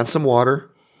 Walk on some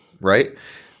water, right?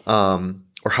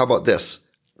 Or how about this?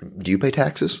 Do you pay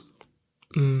taxes?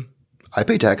 I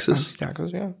pay taxes.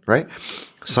 Taxes, yeah. Right?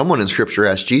 Someone in Scripture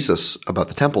asked Jesus about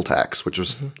the temple tax, which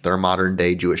was their modern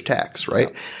day Jewish tax, right?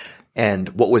 Yep. And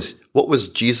what was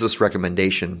Jesus'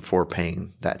 recommendation for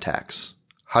paying that tax?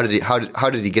 How did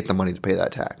he get the money to pay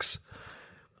that tax?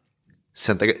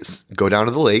 Go down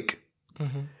to the lake,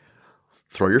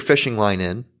 throw your fishing line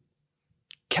in,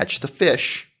 catch the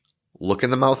fish, look in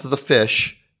the mouth of the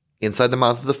fish. Inside the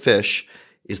mouth of the fish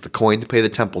is the coin to pay the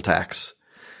temple tax.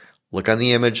 Look on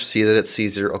the image, see that it's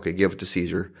Caesar. Okay, give it to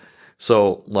Caesar.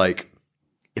 So, like,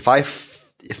 if I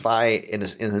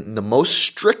in the most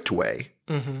strict way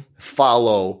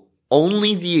follow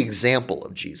only the example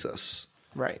of Jesus,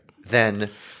 right? Then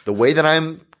the way that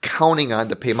I'm counting on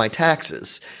to pay my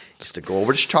taxes is to go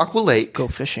over to Chautauqua Lake, go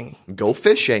fishing,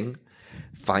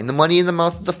 find the money in the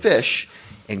mouth of the fish,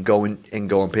 and go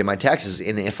and pay my taxes.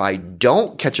 And if I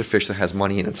don't catch a fish that has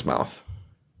money in its mouth,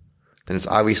 then it's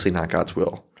obviously not God's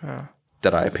will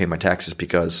that I pay my taxes,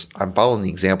 because I'm following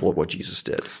the example of what Jesus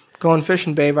did. Going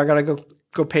fishing, babe. I gotta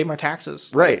go pay my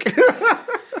taxes. Right.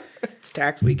 It's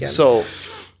tax weekend. So,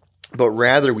 but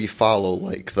rather we follow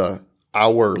like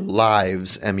our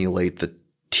lives emulate the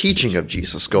teaching of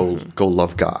Jesus. Go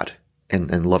love God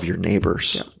and love your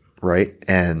neighbors. Yeah. Right.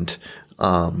 And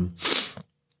all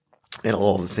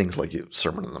the things like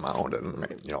Sermon on the Mount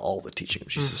and all the teaching of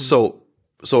Jesus.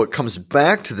 So it comes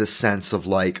back to this sense of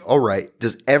like, all right,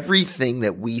 does everything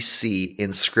that we see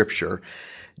in Scripture,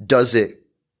 do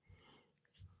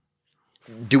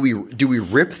we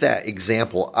rip that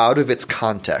example out of its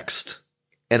context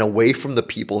and away from the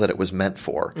people that it was meant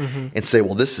for, and say,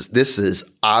 well, this is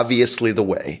obviously the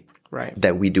way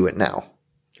that we do it now.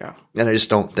 Yeah. And I just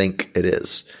don't think it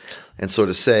is. And so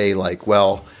to say like,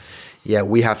 well, yeah,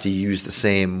 we have to use the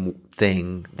same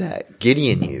thing that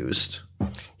Gideon used.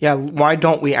 Yeah, why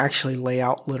don't we actually lay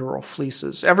out literal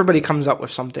fleeces? Everybody comes up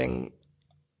with something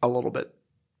a little bit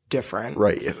different.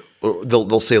 Right.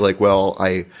 They'll say like, well,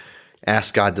 I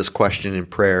asked God this question in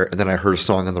prayer, and then I heard a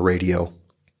song on the radio,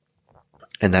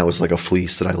 and that was like a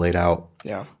fleece that I laid out.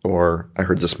 Yeah. Or I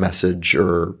heard this message,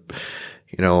 or,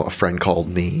 a friend called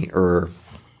me, or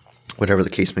whatever the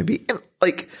case may be. And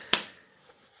like,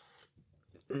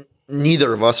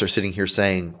 neither of us are sitting here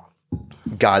saying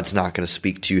God's not going to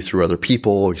speak to you through other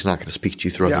people. He's not going to speak to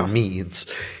you through other means.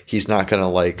 He's not going to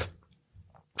like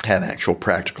have actual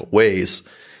practical ways.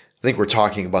 I think we're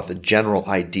talking about the general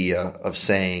idea of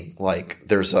saying like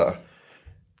there's a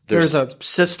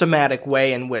systematic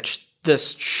way in which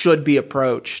this should be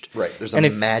approached. Right. There's a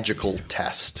magical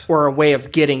test. Or a way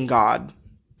of getting God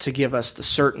to give us the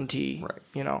certainty. Right.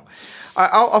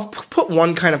 I'll put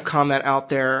one kind of comment out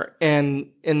there, and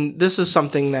this is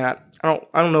something that I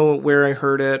don't know where I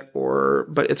heard it,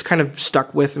 but it's kind of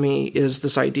stuck with me, is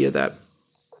this idea that,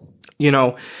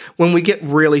 when we get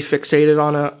really fixated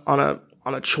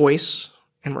on a choice,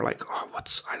 and we're like, oh,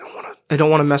 I don't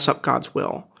want to mess up God's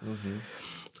will. Mm-hmm.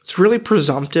 It's really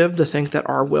presumptive to think that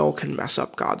our will can mess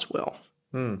up God's will.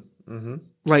 Mm-hmm.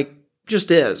 Like,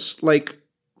 just is. Like,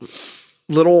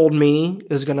 little old me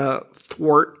is going to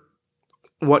thwart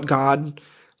what God,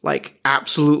 like,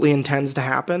 absolutely intends to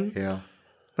happen. Yeah.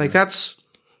 Like, it's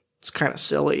kind of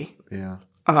silly. Yeah.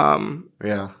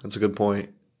 Yeah, that's a good point.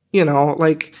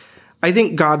 Like, I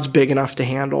think God's big enough to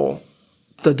handle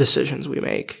the decisions we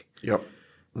make. Yep.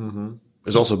 Mm-hmm.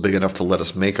 He's also big enough to let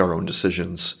us make our own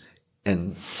decisions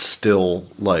and still,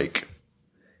 like,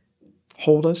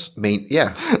 hold us.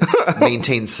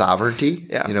 Maintain sovereignty.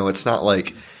 Yeah. It's not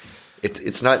like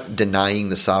it's not denying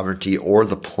the sovereignty or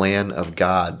the plan of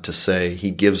God to say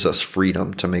he gives us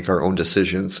freedom to make our own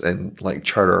decisions and like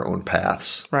chart our own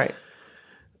paths. Right.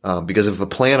 Because if the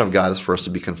plan of God is for us to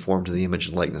be conformed to the image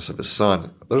and likeness of his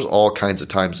son, there's all kinds of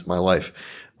times in my life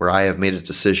where I have made a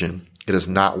decision. It has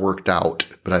not worked out,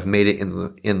 but I've made it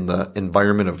in the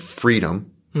environment of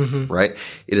freedom. Mm-hmm. Right.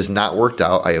 It has not worked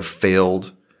out. I have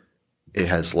failed. It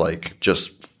has like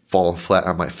just fallen flat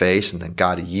on my face. And then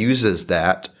God uses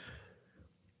that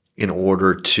in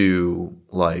order to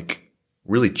like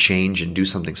really change and do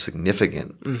something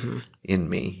significant in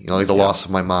me. Like the loss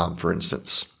of my mom, for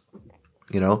instance.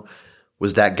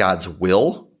 Was that God's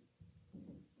will?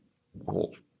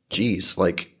 Well, geez,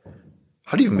 like,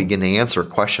 how do you even begin to answer a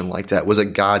question like that? Was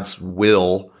it God's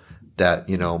will that,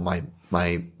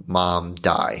 my mom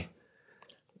die?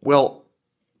 Well,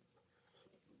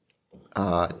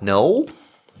 no,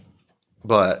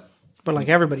 but like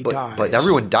everybody dies. But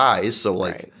everyone dies. So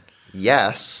like, right.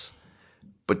 Yes,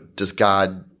 but did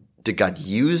God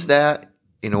use that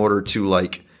in order to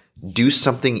like do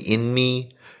something in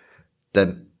me that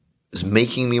is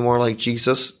making me more like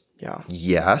Jesus? Yeah.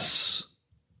 Yes.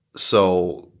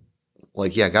 So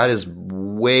like, yeah, God is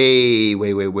way,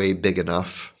 way, way, way big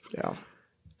enough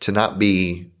to not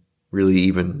be really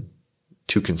even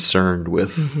too concerned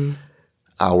with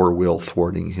our will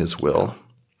thwarting his will.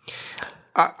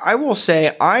 I will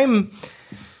say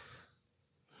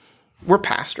we're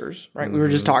pastors, right? Mm-hmm. We were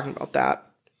just talking about that.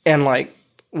 And like,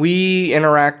 we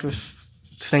interact with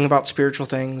thing about spiritual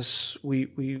things.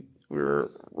 We're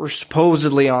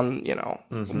supposedly on,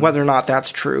 whether or not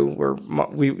that's true.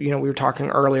 We were talking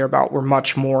earlier about we're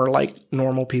much more like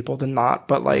normal people than not.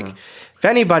 But like, if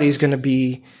anybody's going to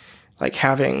be like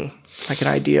having like an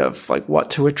idea of like what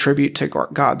to attribute to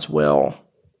God's will,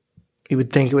 you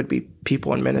would think it would be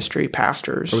people in ministry,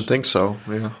 pastors. I would think so.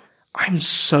 Yeah. I'm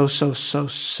so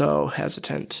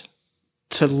hesitant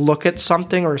to look at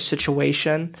something or a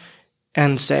situation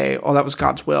and say, oh, that was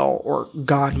God's will, or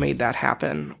God made that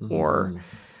happen, or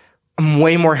I'm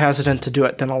way more hesitant to do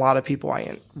it than a lot of people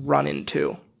I run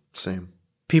into. Same.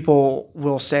 People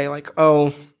will say like,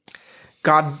 oh,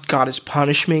 God is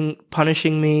punishing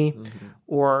me,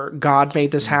 or God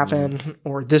made this happen,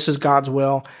 or this is God's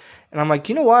will. And I'm like,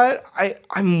 you know what?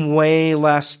 I'm way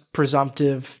less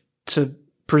presumptive to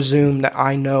presume that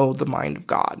I know the mind of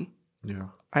God. Yeah.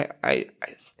 I'm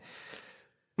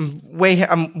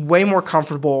way more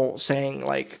comfortable saying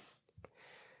like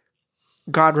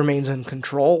God remains in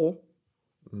control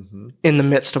in the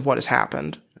midst of what has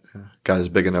happened. God is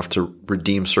big enough to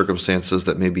redeem circumstances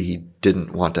that maybe he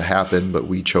didn't want to happen, but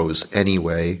we chose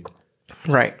anyway.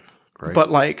 Right.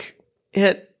 But like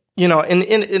it,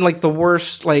 in like the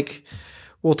worst, like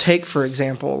we'll take, for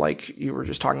example, like you were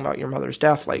just talking about your mother's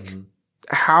death, like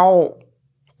how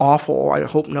awful. I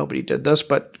hope nobody did this,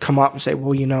 but come up and say,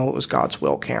 well, it was God's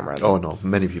will, Cameron. Oh no,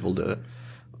 many people did it.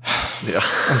 Yeah.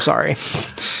 I'm sorry.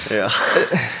 Yeah.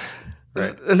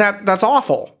 Right. And that's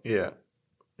awful. Yeah.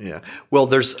 Yeah. Well,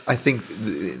 I think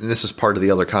this is part of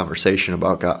the other conversation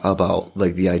about God, about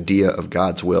like the idea of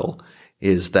God's will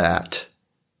is that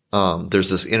there's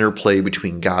this interplay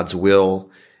between God's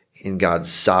will and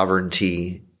God's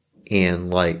sovereignty and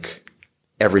like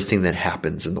everything that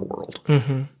happens in the world.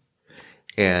 Mm-hmm.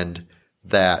 And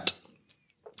that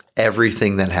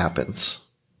everything that happens,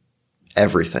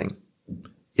 everything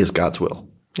is God's will.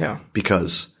 Yeah.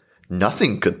 Because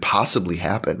nothing could possibly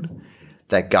happen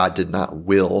that God did not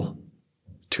will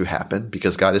to happen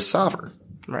because God is sovereign.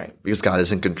 Right. Because God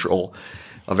is in control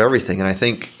of everything. And I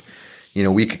think,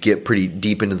 we could get pretty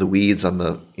deep into the weeds on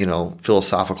the,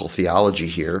 philosophical theology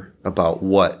here about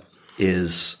what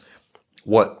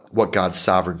God's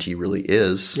sovereignty really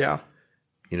is. Yeah.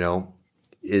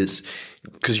 Is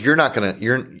because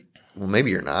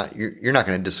maybe you're not going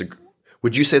to disagree.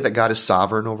 Would you say that God is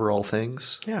sovereign over all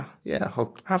things? Yeah. Yeah.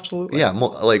 Absolutely. Yeah.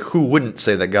 Like who wouldn't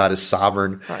say that God is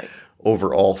sovereign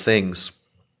over all things?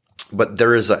 But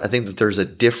I think that there's a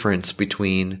difference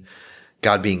between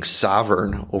God being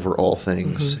sovereign over all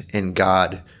things and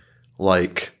God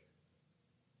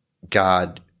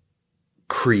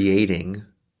creating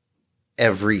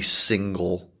every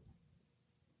single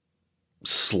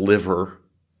sliver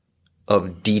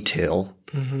of detail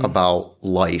about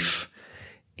life.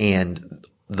 And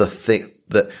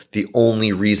the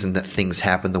only reason that things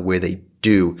happen the way they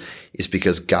do is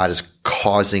because God is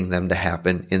causing them to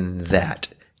happen in that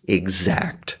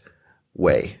exact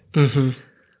way. Mm-hmm.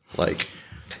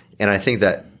 And I think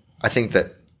that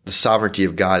the sovereignty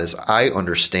of God, as I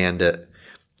understand it,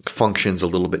 functions a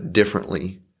little bit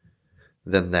differently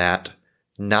than that.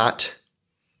 Not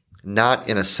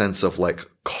in a sense of like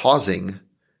causing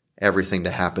everything to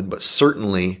happen, but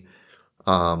certainly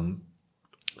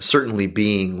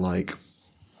being like,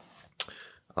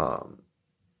 not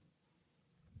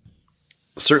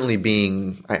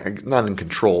in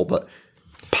control, but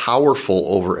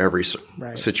powerful over every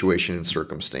situation and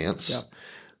circumstance.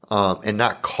 Yep. And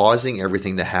not causing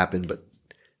everything to happen, but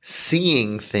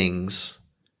seeing things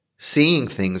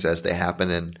as they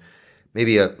happen, and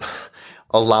maybe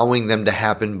allowing them to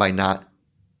happen by not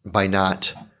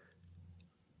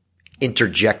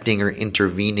interjecting or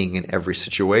intervening in every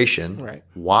situation. Right.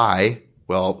 Why?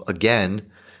 Well,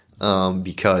 again,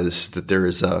 because there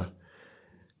is the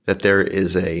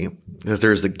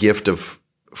gift of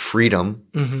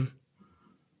freedom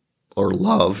or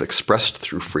love expressed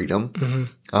through freedom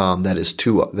that is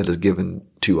given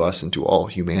to us and to all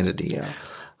humanity. Yeah.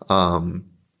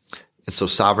 And so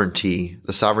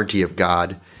the sovereignty of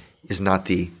God is not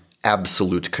the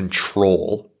absolute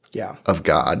control of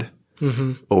God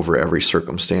over every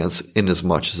circumstance, in as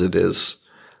much as it is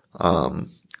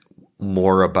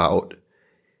more about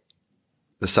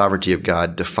the sovereignty of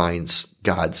God defines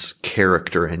God's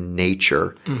character and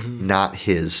nature, not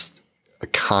his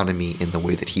economy in the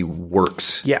way that he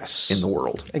works in the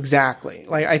world. Exactly.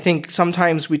 Like I think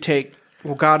sometimes we take,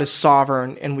 God is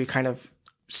sovereign, and we kind of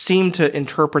seem to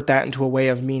interpret that into a way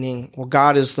of meaning,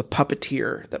 God is the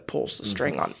puppeteer that pulls the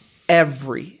string on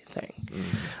everything.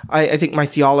 I think my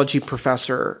theology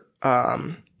professor,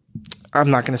 I'm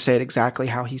not going to say it exactly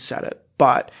how he said it,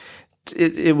 but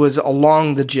it was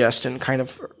along the gist and kind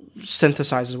of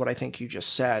synthesizes what I think you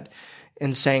just said,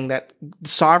 in saying that the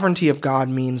sovereignty of God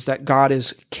means that God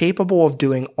is capable of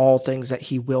doing all things that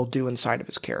he will do inside of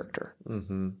his character.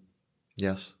 Mm-hmm.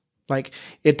 Yes. Like,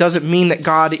 it doesn't mean that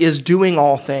God is doing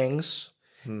all things.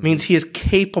 It means he is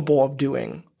capable of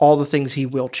doing all the things he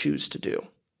will choose to do.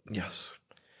 Yes.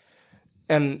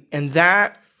 And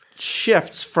that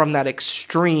shifts from that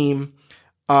extreme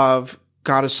of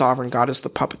God is sovereign, God is the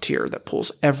puppeteer that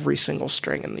pulls every single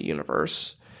string in the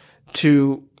universe,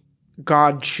 to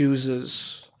God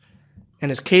chooses and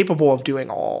is capable of doing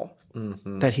all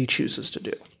that he chooses to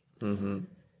do. Mm-hmm.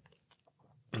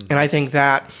 And I think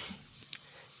that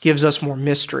gives us more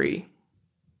mystery.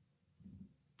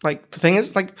 Like, the thing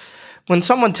is, like, when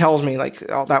someone tells me,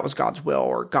 like, oh, that was God's will,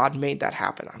 or God made that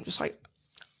happen, I'm just like,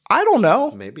 I don't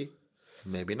know. Maybe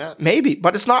not. Maybe,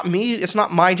 but it's not me. It's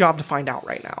not my job to find out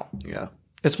right now. Yeah.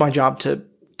 It's my job to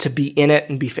be in it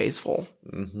and be faithful.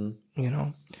 Mm-hmm.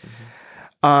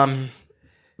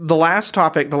 The last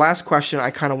topic, the last question I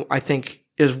think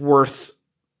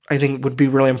would be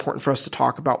really important for us to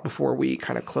talk about before we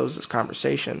kind of close this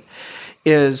conversation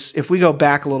is, if we go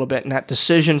back a little bit, and that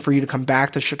decision for you to come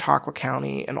back to Chautauqua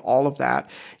County and all of that,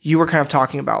 you were kind of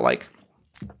talking about like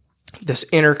this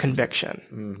inner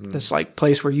conviction, this like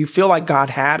place where you feel like God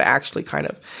had actually kind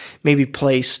of maybe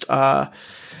placed a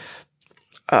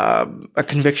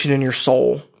conviction in your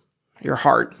soul, your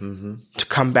heart Mm-hmm. to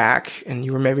come back, and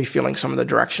you were maybe feeling some of the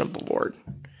direction of the Lord.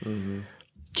 Mm-hmm.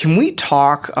 Can we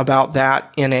talk about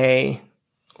that in a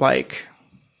like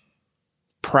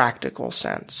practical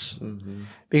sense? Mm-hmm.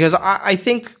 Because I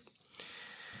think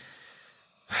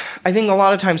a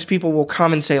lot of times people will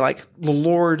come and say like, the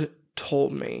Lord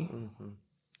told me. Mm-hmm.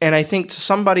 And I think to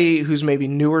somebody who's maybe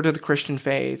newer to the Christian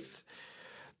faith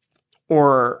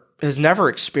or has never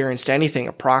experienced anything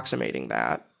approximating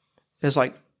that is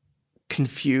like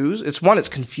confused. It's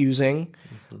confusing.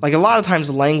 Mm-hmm. Like a lot of times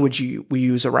the language we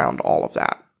use around all of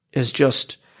that is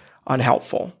just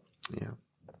unhelpful. Yeah.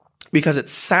 Because it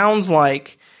sounds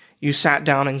like you sat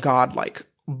down and God like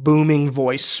booming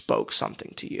voice spoke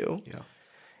something to you. Yeah.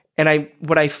 And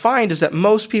what I find is that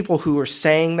most people who are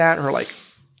saying that are like,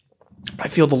 I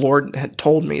feel the Lord had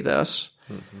told me this.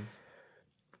 Mm-hmm.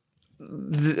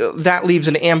 That leaves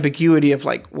an ambiguity of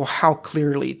like, well, how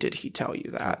clearly did he tell you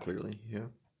that? Clearly, yeah.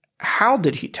 How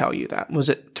did he tell you that? Was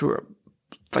it through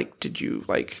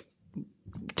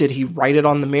did he write it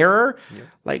on the mirror? Yeah.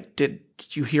 Like, did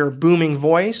you hear a booming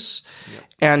voice? Yeah.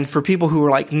 And for people who are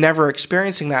like never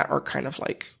experiencing that are kind of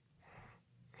like,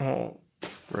 oh,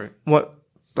 Right. what?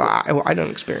 I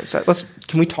don't experience that.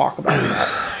 Can we talk about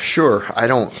that? Sure. I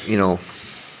don't,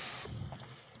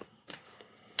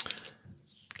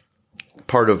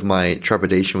 part of my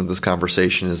trepidation with this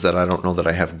conversation is that I don't know that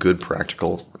I have good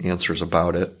practical answers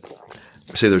about it.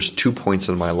 I say there's 2 points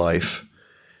in my life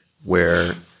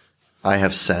where I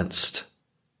have sensed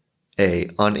a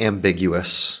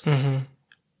unambiguous,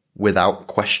 without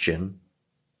question,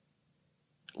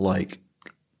 like,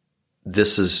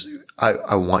 this is,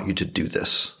 I want you to do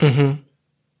this,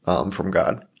 from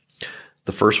God.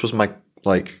 The first was to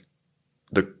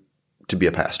be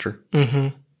a pastor.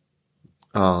 And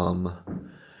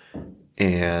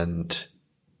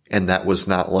that was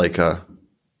not like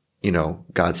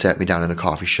God sat me down in a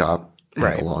coffee shop and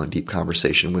had a long, deep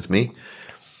conversation with me.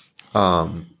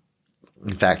 In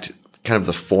fact, kind of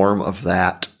the form of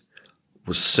that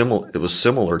was similar. It was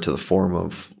similar to the form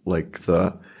of like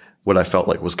what I felt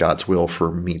like was God's will for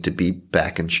me to be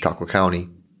back in Chautauqua County.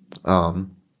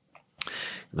 In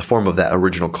the form of that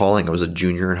original calling, I was a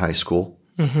junior in high school.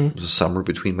 It was a summer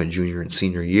between my junior and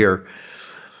senior year.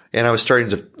 And I was starting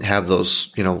to have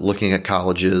those, looking at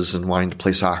colleges and wanting to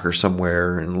play soccer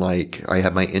somewhere. And like, I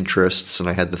had my interests and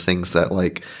I had the things that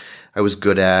like I was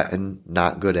good at and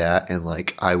not good at. And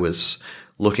like, I was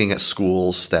looking at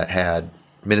schools that had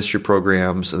ministry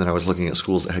programs. And then I was looking at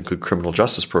schools that had good criminal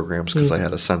justice programs because I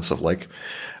had a sense of like,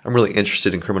 I'm really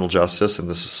interested in criminal justice and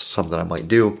this is something I might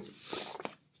do.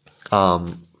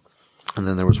 And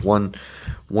then there was one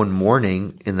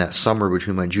morning in that summer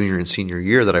between my junior and senior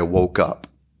year that I woke up.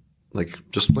 Like,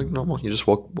 just like normal. You just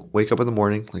wake up in the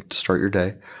morning, like to start your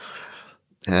day.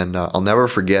 And I'll never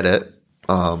forget it.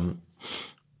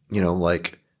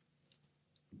 Like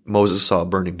Moses saw a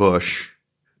burning bush.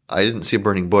 I didn't see a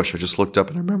burning bush. I just looked up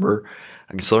and I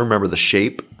can still remember the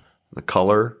shape, the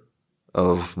color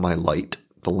of my light,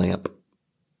 the lamp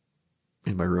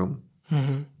in my room.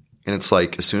 And it's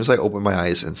like, as soon as I opened my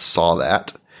eyes and saw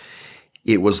that,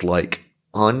 it was like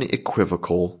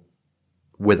unequivocal,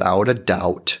 without a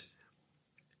doubt,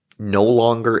 no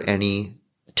longer any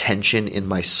tension in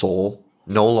my soul,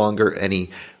 no longer any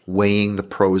weighing the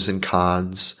pros and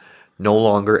cons, no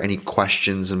longer any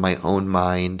questions in my own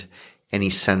mind, any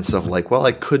sense of like, well,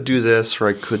 I could do this or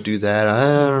I could do that.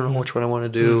 I don't know which one I want to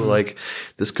do. Like,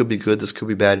 this could be good, this could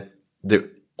be bad.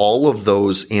 All of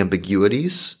those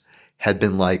ambiguities had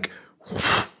been like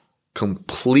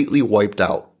completely wiped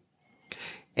out.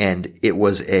 And it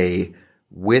was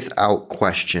without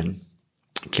question,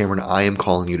 Cameron, I am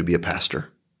calling you to be a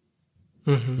pastor.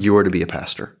 You are to be a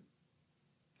pastor.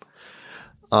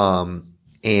 And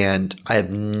I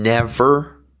have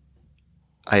never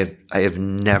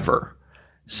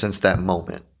since that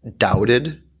moment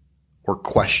doubted or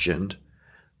questioned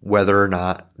whether or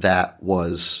not that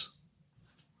was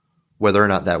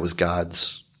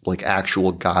God's, like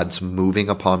actual God's moving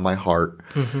upon my heart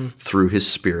through his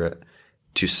spirit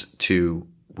to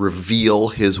reveal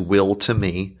his will to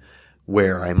me,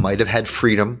 where I might have had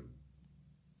freedom,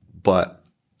 but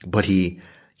he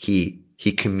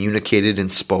communicated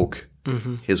and spoke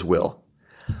his will.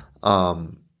 Now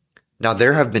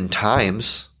there have been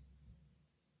times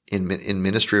in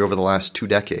ministry over the last 2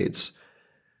 decades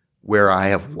where I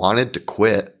have wanted to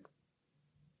quit,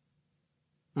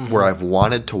 where I've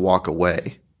wanted to walk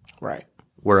away, Right.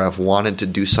 where I've wanted to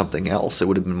do something else. It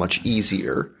would have been much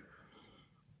easier,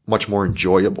 much more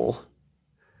enjoyable.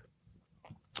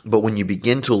 But when you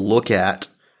begin to look at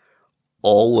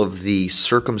all of the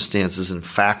circumstances and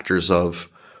factors of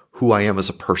who I am as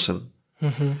a person,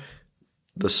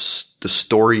 the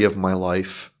story of my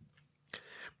life,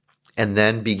 and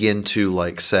then begin to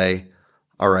like say,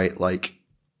 all right, like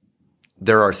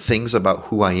there are things about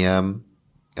who I am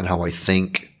and how I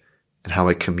think and how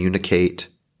I communicate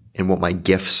and what my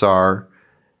gifts are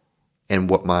and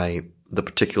what the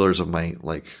particulars of my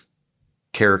like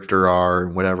character are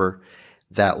and whatever,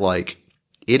 that like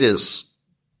it is,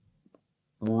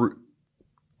 I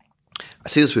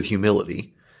say this with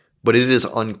humility, but it is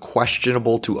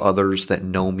unquestionable to others that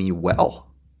know me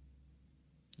well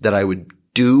that I would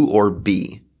do or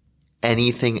be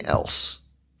anything else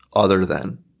other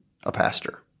than a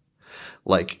pastor.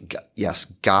 Like, yes,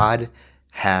 God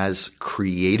has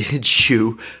created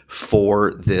you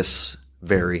for this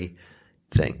very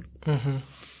thing.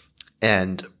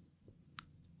 And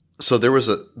so there was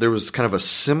kind of a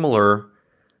similar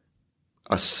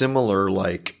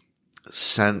like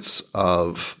sense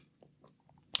of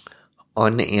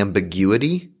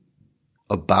unambiguity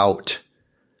about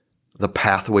the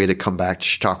pathway to come back to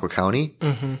Chautauqua County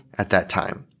at that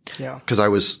time. Yeah. Because I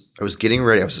was getting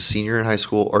ready. I was a senior in high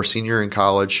school or senior in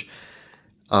college.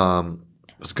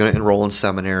 Was going to enroll in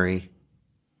seminary.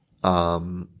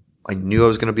 I knew I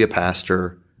was going to be a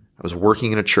pastor. I was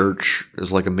working in a church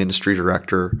as like a ministry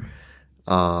director.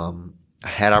 I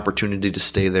had opportunity to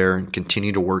stay there and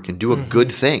continue to work and do a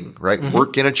good thing, right?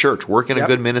 Work in a church, work in a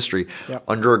good ministry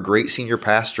under a great senior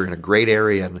pastor in a great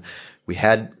area. And we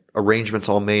had arrangements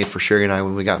all made for Sherry and I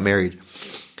when we got married.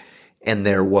 And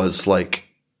there was like,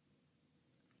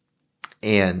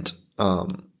 I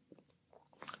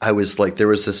was like, there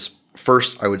was this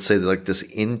first, I would say like this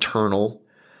internal,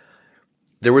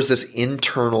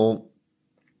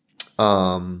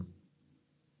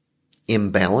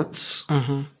 imbalance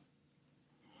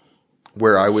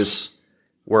where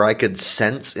I could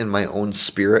sense in my own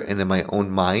spirit and in my own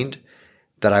mind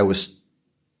that I was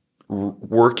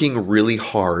working really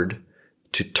hard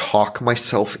to talk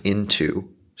myself into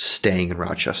staying in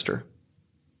Rochester.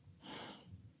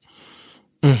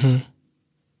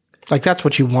 Like that's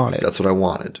what you wanted. That's what I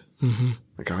wanted.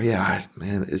 Like, oh yeah,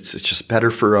 man, it's just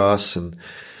better for us. And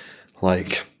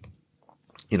like,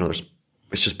 you know, it's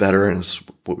just better and it's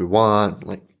what we want.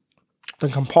 Like the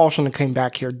compulsion that came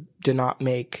back here did not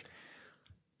make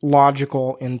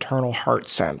logical internal heart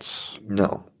sense.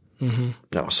 No.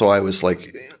 No. So I was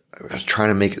like, I was trying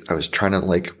to make it work, and I was trying to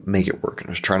make it work, and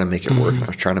I was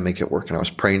trying to make it work, and I was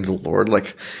praying to the Lord,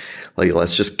 like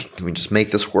can we just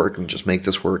make this work, and just make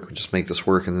this work, and just make this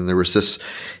work. And then there was this,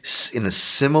 in a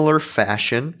similar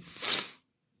fashion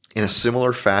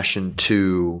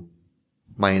to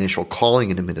my initial calling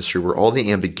into ministry, where all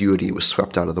the ambiguity was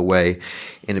swept out of the way,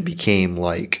 and it became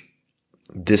like,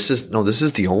 this is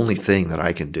the only thing that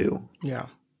I can do. Yeah.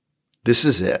 This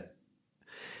is it.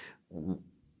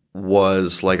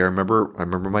 Was like, I remember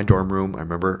my dorm room. I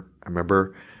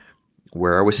remember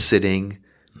where I was sitting.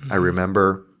 I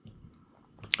remember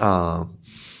it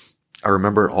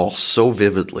all so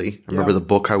vividly. I remember the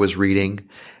book I was reading.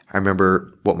 I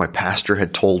remember what my pastor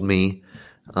had told me.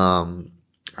 I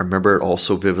remember it all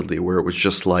so vividly, where it was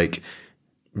just like,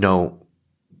 no,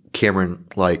 Cameron,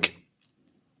 like,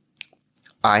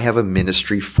 I have a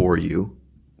ministry for you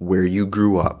where you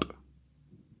grew up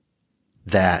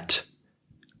that,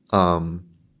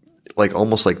 like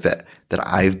almost like that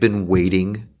I've been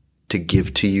waiting to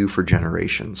give to you for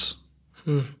generations.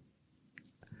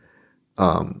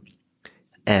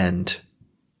 And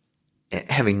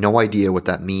having no idea what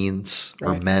that means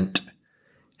or meant,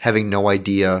 having no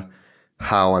idea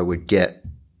how I would get,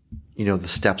 you know, the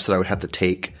steps that I would have to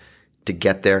take to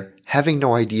get there, having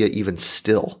no idea even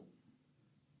still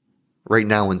right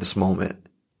now in this moment.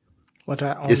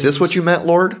 Is this what you meant,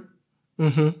 Lord?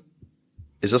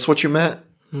 Is this what you meant?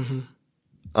 And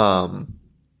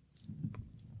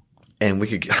we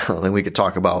could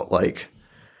talk about like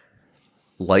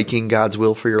liking God's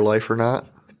will for your life or not,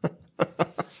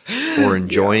 or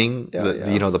enjoying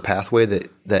the pathway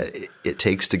that it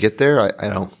takes to get there. I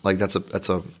don't like, that's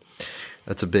a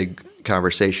big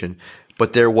conversation,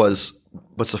 but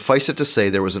suffice it to say,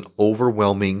 there was an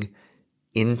overwhelming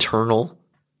internal,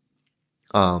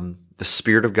 the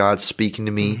Spirit of God speaking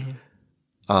to me,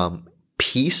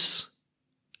 peace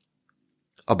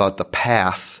about the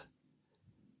path,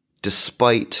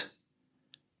 despite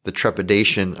the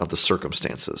trepidation of the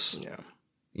circumstances. Yeah.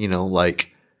 You know,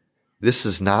 like, this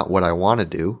is not what I want to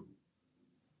do,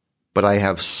 but I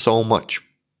have so much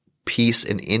peace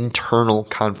and internal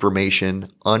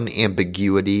confirmation,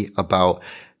 unambiguity about,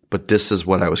 but this is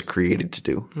what I was created to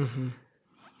do.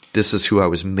 This is who I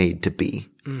was made to be.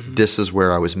 This is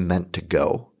where I was meant to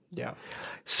go. Yeah.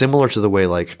 Similar to the way,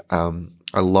 like,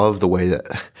 I love the way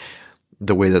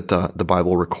the way that the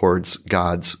Bible records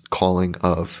God's calling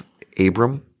of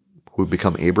Abram, who would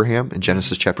become Abraham. In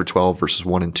Genesis chapter 12, verses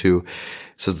 1 and 2, it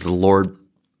says, the Lord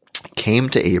came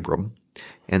to Abram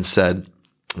and said,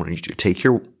 I want you to take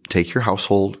your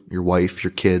household, your wife,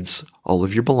 your kids, all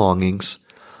of your belongings,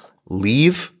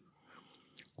 leave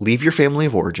your family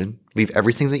of origin, leave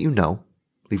everything that you know,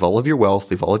 leave all of your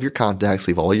wealth, leave all of your contacts,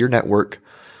 leave all of your network.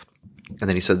 And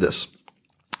then he said this,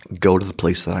 go to the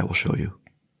place that I will show you.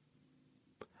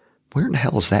 Where in the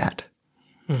hell is that?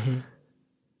 Mm-hmm.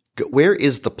 Where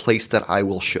is the place that I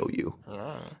will show you?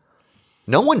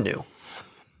 No one knew.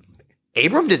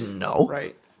 Abram didn't know.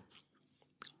 Right.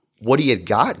 What he had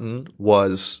gotten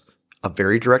was a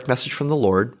very direct message from the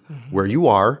Lord. Mm-hmm. Where you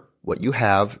are, what you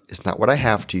have is not what I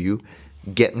have to you.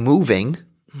 Get moving.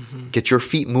 Mm-hmm. Get your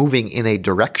feet moving in a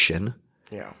direction.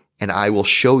 Yeah. And I will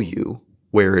show you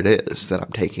where it is that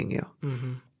I'm taking you.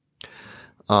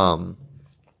 Mm-hmm.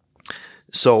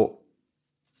 So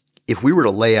if we were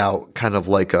to lay out kind of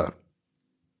like a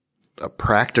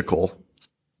practical,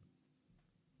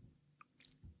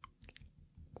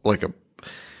 I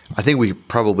think we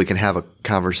probably can have a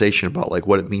conversation about like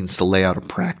what it means to lay out a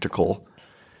practical,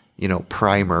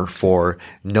 primer for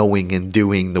knowing and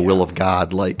doing the will of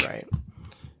God, like right.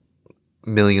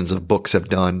 millions of books have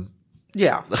done.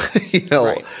 Yeah.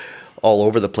 Right. All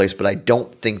over the place, but I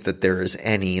don't think that there is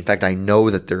any. In fact, I know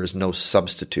that there is no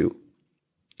substitute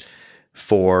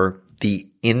for the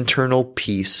internal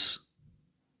peace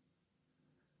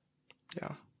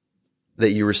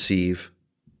that you receive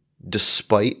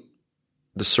despite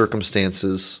the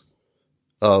circumstances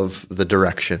of the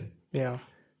direction. Yeah.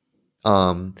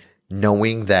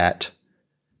 Knowing that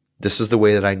this is the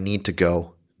way that I need to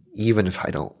go, even if I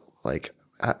don't I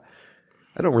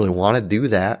don't really want to do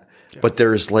that. Yeah. But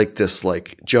there's like this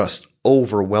just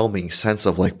overwhelming sense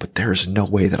of but there's no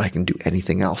way that I can do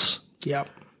anything else. Yep.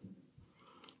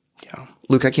 Yeah.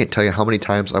 Luke, I can't tell you how many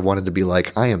times I wanted to be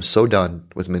I am so done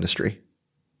with ministry.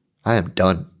 I am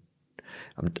done.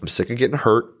 I'm sick of getting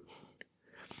hurt.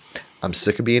 I'm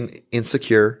sick of being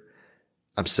insecure.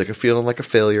 I'm sick of feeling like a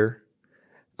failure.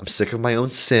 I'm sick of my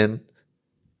own sin.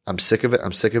 I'm sick of it.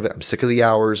 I'm sick of it. I'm sick of the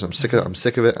hours. I'm sick of it. I'm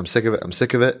sick of it. I'm sick of it. I'm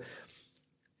sick of it.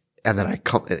 And then I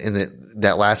come, and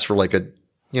that lasts for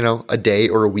a day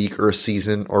or a week or a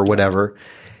season or whatever.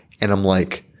 And I'm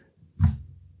like,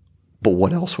 but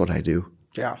what else would I do?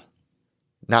 Yeah.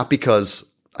 Not because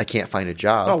I can't find a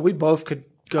job. No, we both could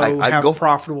go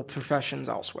profitable professions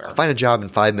elsewhere. I find a job in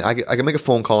 5 minutes. I can make a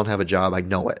phone call and have a job. I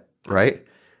know it, right?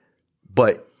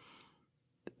 But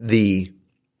the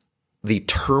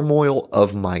turmoil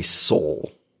of my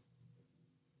soul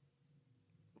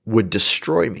would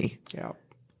destroy me. Yeah.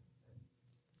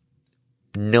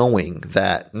 Knowing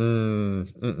that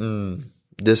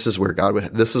this is where God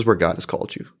has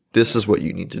called you. This is what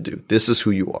you need to do. This is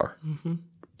who you are.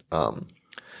 Mm-hmm.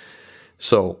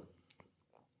 So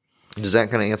does that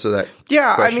kind of answer that?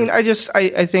 Yeah. question? I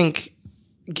mean, I think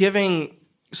giving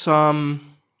some,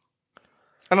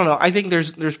 I don't know. I think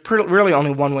there's really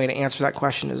only one way to answer that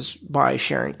question is by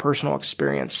sharing personal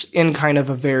experience in kind of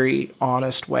a very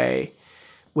honest way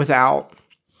without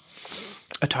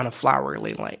a ton of flowery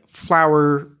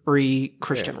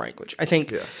Christian language. I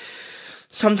think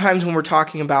sometimes when we're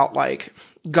talking about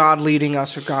God leading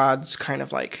us or God's kind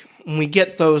of when we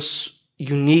get those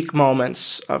unique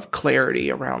moments of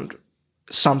clarity around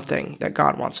something that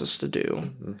God wants us to do,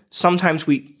 mm-hmm. sometimes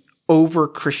we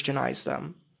over-Christianize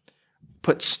them,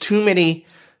 puts too many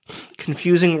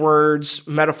confusing words,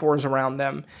 metaphors around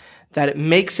them, that it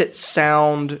makes it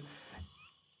sound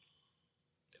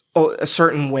a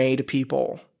certain way to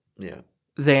people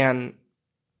than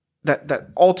that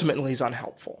ultimately is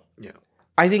unhelpful. Yeah.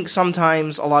 I think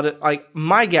sometimes a lot of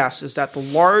my guess is that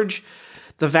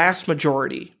the vast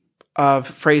majority of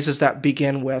phrases that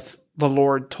begin with "the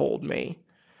Lord told me"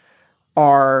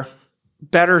 are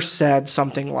better said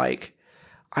something like,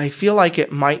 "I feel like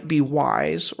it might be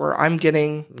wise," or "I'm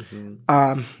getting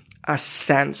mm-hmm. A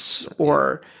sense,"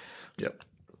 or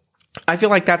I feel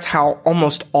like that's how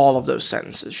almost all of those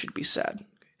sentences should be said.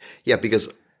 Yeah,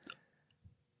 because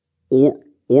or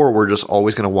we're just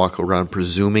always going to walk around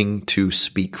presuming to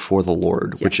speak for the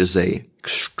Lord, which is a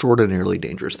extraordinarily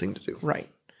dangerous thing to do. Right.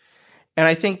 And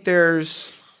I think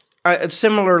there's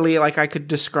similarly, I could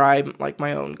describe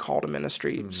my own call to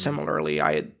ministry. Mm-hmm. Similarly,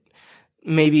 I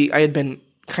had been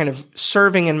kind of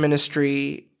serving in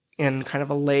ministry in kind of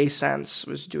a lay sense,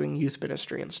 was doing youth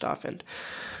ministry and stuff, and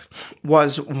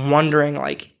was wondering,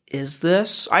 is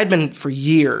this? I'd been for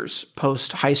years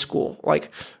post high school, what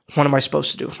am I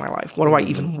supposed to do with my life? What do I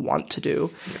even want to do?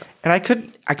 Yeah. And I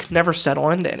could never settle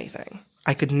into anything.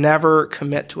 I could never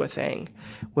commit to a thing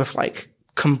with like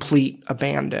complete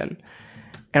abandon.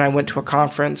 And I went to a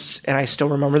conference, and I still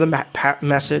remember the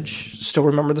message, still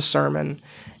remember the sermon,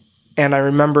 and I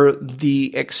remember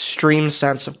the extreme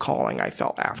sense of calling I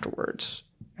felt afterwards.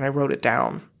 And I wrote it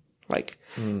down, like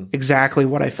exactly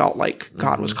what I felt like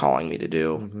God was calling me to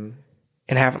do,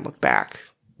 and haven't looked back.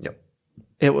 Yep.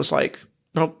 It was like,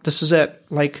 nope, this is it.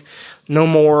 Like, no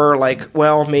more like,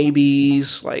 well,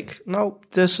 maybes. Like, nope,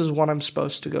 this is what I'm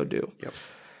supposed to go do. Yep.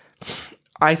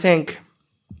 I think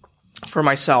for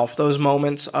myself, those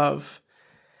moments of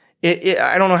it,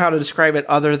 I don't know how to describe it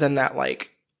other than that,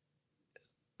 like,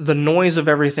 the noise of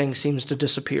everything seems to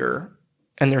disappear,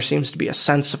 and there seems to be a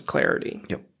sense of clarity.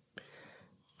 Yep.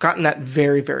 Gotten that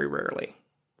very, very rarely.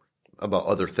 About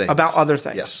other things. About other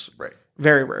things. Yes, right.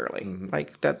 Very rarely.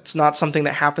 Like, that's not something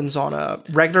that happens on a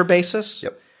regular basis.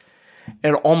 Yep.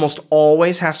 It almost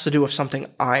always has to do with something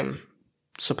I'm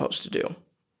supposed to do.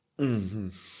 Mm-hmm.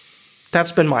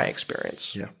 That's been my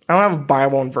experience. Yeah. I don't have a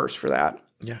Bible and verse for that.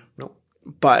 Yeah. Nope.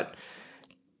 But,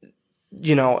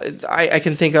 you know, I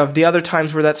can think of the other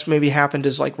times where that's maybe happened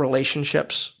is like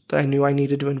relationships that I knew I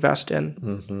needed to invest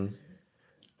in.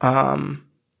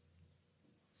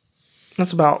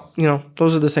 That's about, you know,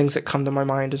 those are the things that come to my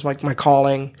mind is like my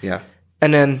calling. Yeah.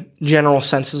 And then general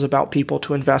senses about people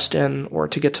to invest in or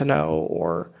to get to know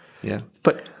or. Yeah.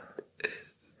 But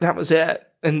that was it.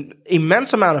 An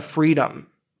immense amount of freedom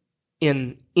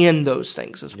in those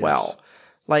things as well.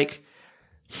 Like,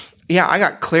 yeah, I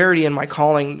got clarity in my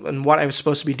calling and what I was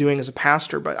supposed to be doing as a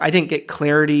pastor, but I didn't get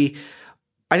clarity.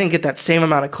 I didn't get that same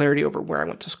amount of clarity over where I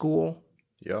went to school.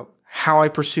 Yep. How I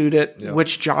pursued it,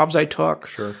 which jobs I took.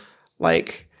 Sure.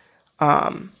 Like, I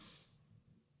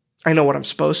know what I'm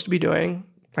supposed to be doing.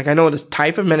 Like, I know the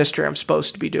type of ministry I'm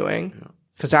supposed to be doing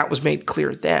because that was made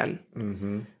clear then.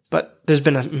 Mm-hmm. But there's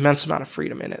been an immense amount of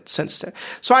freedom in it since then.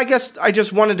 So I guess I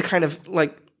just wanted to kind of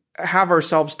like have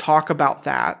ourselves talk about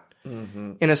that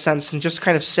in a sense and just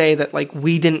kind of say that like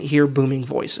we didn't hear booming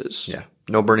voices. Yeah.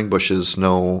 No burning bushes.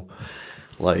 No,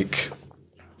 like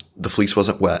the fleece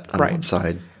wasn't wet on one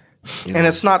side. You know? And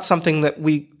it's not something that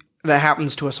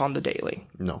happens to us on the daily.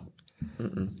 No.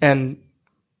 And,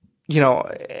 you know,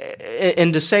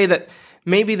 and to say that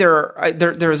maybe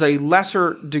there's a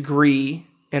lesser degree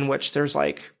in which there's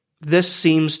like, this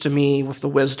seems to me with the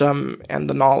wisdom and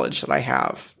the knowledge that I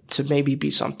have to maybe be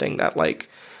something that like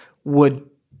would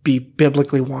be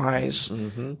biblically wise,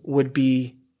 would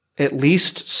be at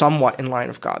least somewhat in line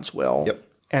with God's will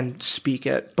and speak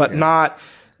it, but not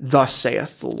thus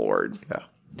saith the Lord. Yeah.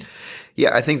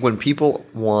 Yeah. I think when people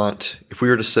if we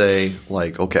were to say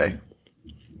like, okay,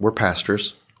 we're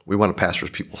pastors, we want to pastor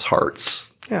people's hearts.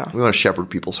 Yeah. We want to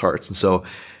shepherd people's hearts. And so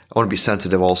I want to be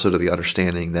sensitive also to the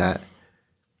understanding that,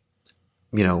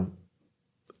 you know,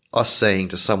 us saying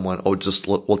to someone, oh, just,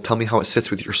 well, tell me how it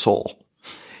sits with your soul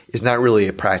is not really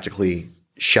a practically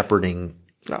shepherding,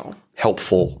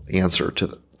 helpful answer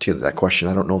to that question.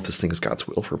 I don't know if this thing is God's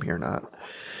will for me or not.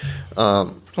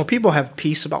 Well, people have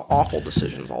peace about awful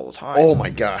decisions all the time. Oh my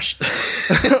gosh.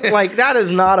 Like that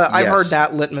is not I've heard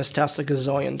that litmus test a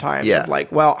gazillion times. Yeah. Of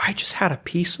like, well, I just had a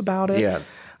peace about it. Yeah.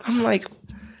 I'm like,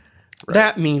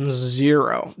 that means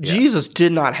zero. Yeah. Jesus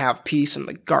did not have peace in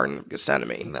the Garden of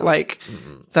Gethsemane. No. Like,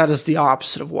 that is the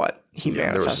opposite of what he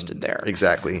manifested there.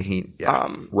 Exactly.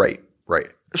 Right.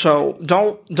 So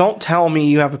don't tell me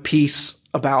you have a peace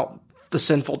about the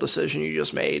sinful decision you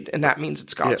just made, and that means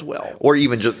it's God's will. Or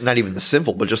even just not even the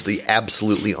sinful, but just the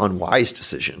absolutely unwise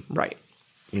decision. Right.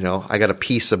 You know, I got a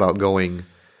peace about going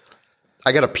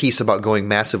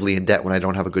massively in debt when I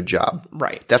don't have a good job.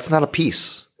 Right. That's not a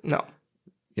peace. No.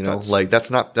 You know,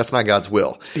 that's not God's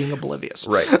will. It's being oblivious.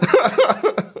 Right.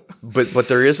 But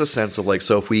there is a sense of like,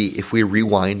 so if we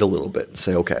rewind a little bit and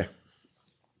say, okay,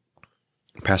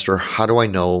 Pastor, how do I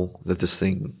know that this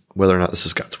thing, whether or not this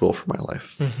is God's will for my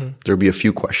life? There'd be a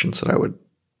few things that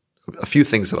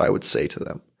I would say to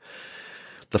them.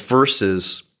 The first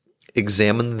is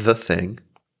examine the thing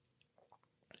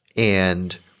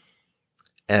and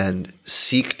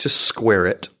seek to square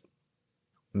it,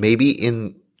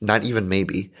 not even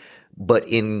maybe, but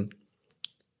in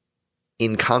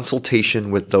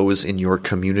consultation with those in your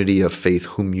community of faith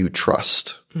whom you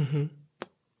trust,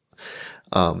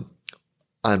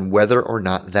 on whether or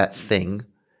not that thing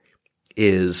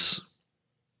is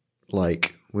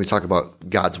like, when we talk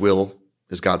about God's will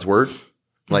is God's word,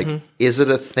 like, is it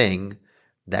a thing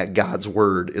that God's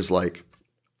word is like?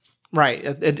 Right.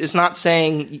 It's not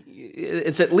saying,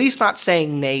 it's at least not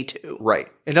saying nay to. Right.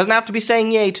 It doesn't have to be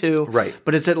saying yay to. Right.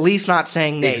 But it's at least not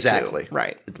saying nay to. Exactly.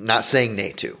 Right. Not saying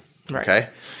nay to. Right. Okay.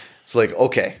 So like,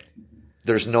 okay,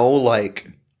 there's no like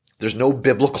There's no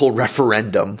biblical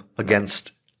referendum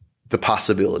against the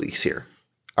possibilities here.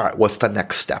 All right, what's the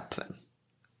next step then?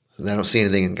 And I don't see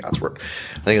anything in God's word.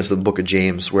 I think it's the book of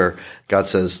James where God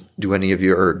says,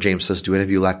 James says, do any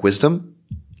of you lack wisdom?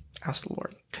 Ask the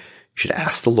Lord. You should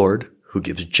ask the Lord, who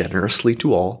gives generously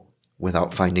to all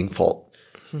without finding fault.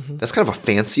 Mm-hmm. That's kind of a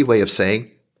fancy way of saying,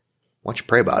 why don't you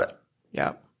pray about it?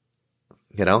 Yeah.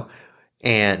 You know?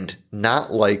 And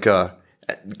not like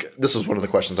this was one of the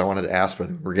questions I wanted to ask, but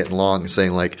we're getting long,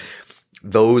 saying like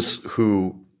those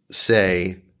who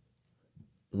say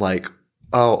like,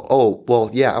 oh, well,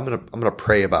 yeah, I'm gonna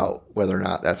pray about whether or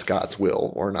not that's God's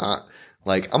will or not.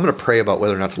 Like, I'm gonna pray about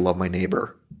whether or not to love my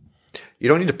neighbor. You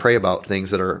don't need to pray about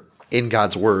things that are in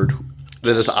God's word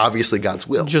that is obviously God's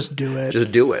will. Just do it.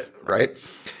 Just do it, right?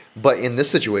 But in this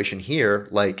situation here,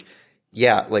 like,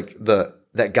 yeah, like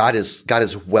that God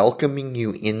is welcoming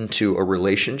you into a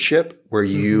relationship where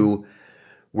you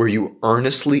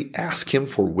earnestly ask him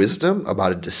for wisdom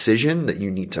about a decision that you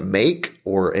need to make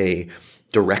or a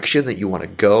direction that you want to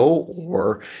go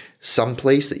or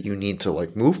someplace that you need to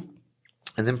like move,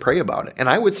 and then pray about it. And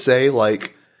I would say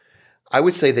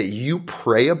that you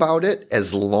pray about it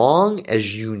as long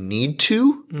as you need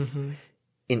to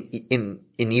in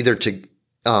either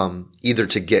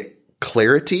to get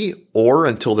clarity or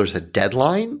until there's a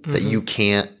deadline that you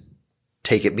can't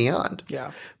take it beyond.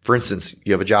 Yeah. For instance,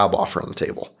 you have a job offer on the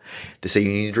table. They say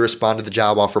you need to respond to the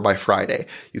job offer by Friday.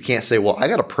 You can't say, well, I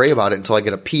got to pray about it until I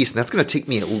get a peace, and that's going to take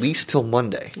me at least till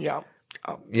Monday. Yeah.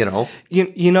 You know?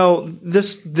 You know,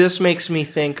 this makes me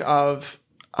think of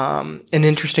an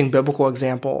interesting biblical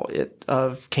example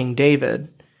of King David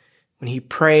when he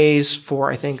prays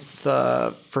for, I think,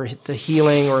 for the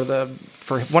healing or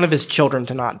for one of his children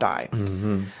to not die.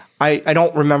 Mm-hmm. I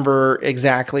don't remember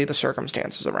exactly the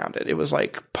circumstances around it. It was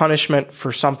like punishment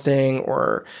for something,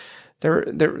 or they're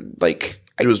like.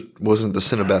 Wasn't the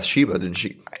sin of Bathsheba, didn't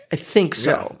she? I think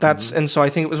so. Yeah. And so I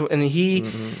think it was, and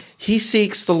he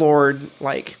seeks the Lord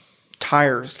like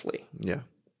tirelessly. Yeah.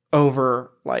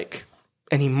 Over like,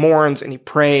 and he mourns and he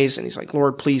prays and he's like,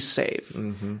 Lord, please save.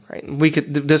 Mm-hmm. Right. And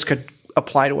this could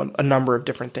apply to a number of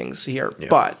different things here,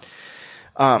 but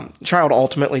the child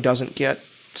ultimately doesn't get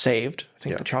saved. I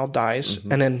think the child dies,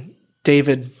 and then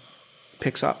David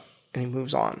picks up and he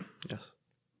moves on. Yes.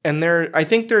 And I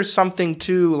think there's something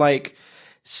to like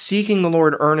seeking the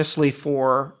Lord earnestly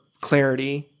for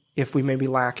clarity if we maybe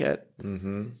lack it.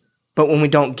 Mm-hmm. But when we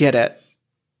don't get it,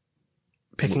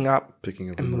 picking up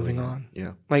and moving on.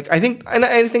 Yeah. Like I think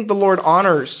the Lord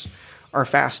honors our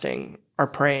fasting, our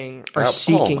praying, our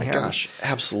seeking Him. Oh my gosh,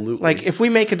 absolutely. Like if we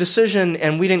make a decision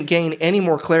and we didn't gain any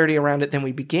more clarity around it than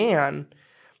we began,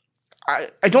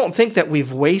 I don't think that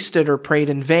we've wasted or prayed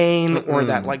in vain or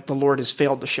that like the Lord has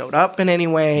failed to show up in any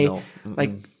way. No.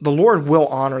 Like the Lord will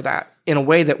honor that in a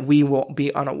way that we will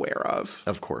be unaware of.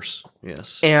 Of course.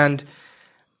 Yes. And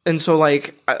so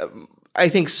like I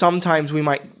think sometimes we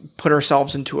might put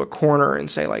ourselves into a corner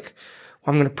and say like,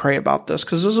 well, I'm going to pray about this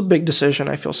because this is a big decision.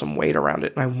 I feel some weight around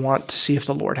it and I want to see if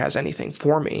the Lord has anything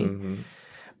for me. Mm-hmm.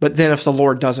 But then if the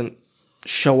Lord doesn't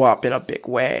show up in a big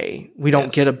way, we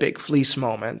don't get a big fleece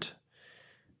moment.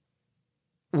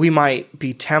 We might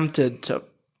be tempted to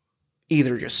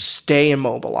either just stay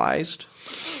immobilized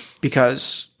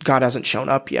because God hasn't shown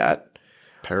up yet.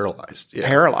 Paralyzed.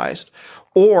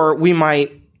 Or we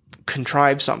might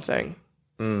contrive something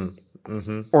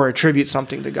or attribute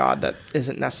something to God that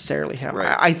isn't necessarily Him.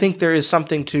 Right. I think there is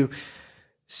something to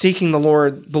seeking the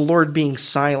Lord being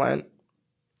silent,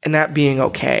 and that being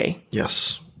okay.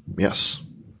 Yes.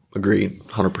 Agreed.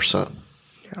 100%.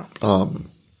 Yeah.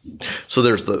 So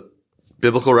there's the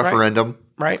biblical referendum.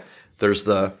 Right. There's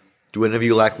do any of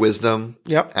you lack wisdom?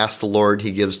 Yep. Ask the Lord.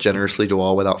 He gives generously to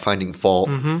all without finding fault.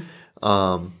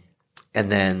 Mm-hmm.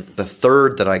 And then the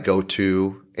third that I go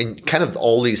to, and kind of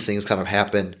all these things kind of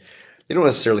happen. They don't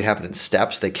necessarily happen in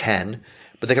steps. They can,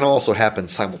 but they can also happen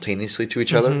simultaneously to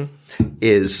each other.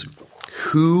 Is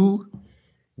who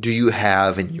do you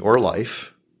have in your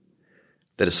life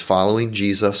that is following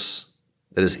Jesus,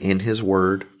 that is in His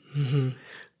Word,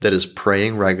 that is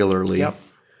praying regularly,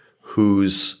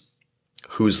 whose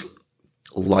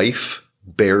life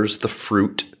bears the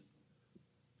fruit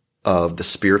of the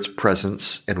Spirit's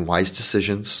presence and wise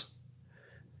decisions?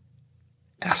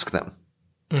 Ask them.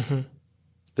 Mm-hmm.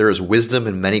 There is wisdom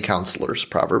in many counselors,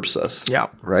 Proverbs says. Yeah.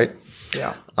 Right?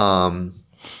 Yeah. And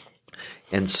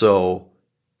so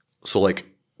like,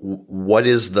 what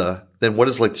is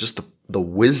like just the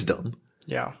wisdom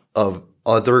of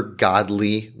other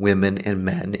godly women and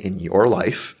men in your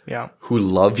life who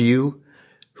love you,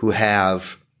 who don't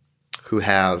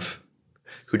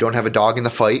have a dog in the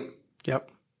fight. Yep.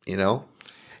 You know,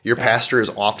 Your pastor is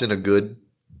often a good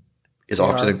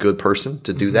person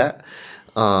to do that.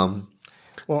 Well,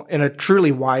 and a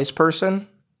truly wise person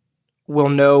will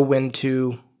know when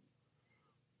to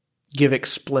give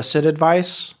explicit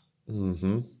advice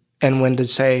and when to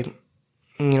say,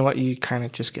 you know what, you kind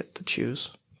of just get to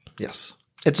choose. Yes.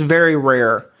 It's very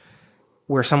rare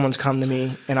where someone's come to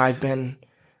me and I've been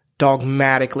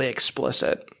dogmatically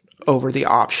explicit over the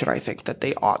option I think that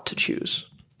they ought to choose.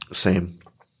 Same.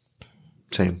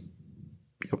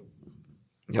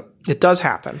 Yep. It does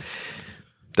happen.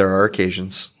 There are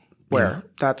occasions where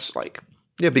that's like,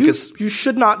 because you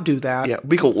should not do that. Yeah,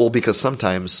 because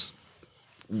sometimes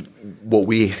what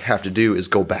we have to do is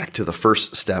go back to the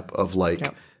first step of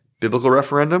biblical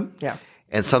referendum. Yeah.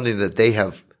 And something that they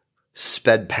have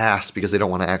sped past because they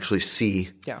don't want to actually see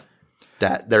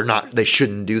that they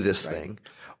shouldn't do this thing.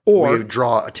 Or we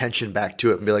draw attention back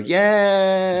to it and be like,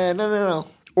 no.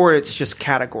 Or it's just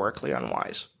categorically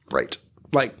unwise. Right.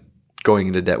 Like going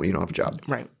into debt when you don't have a job.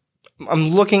 Right. I'm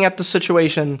looking at the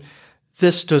situation.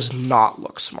 This does not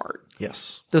look smart.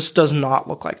 Yes. This does not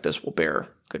look like this will bear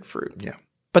good fruit. Yeah.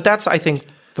 But that's, I think,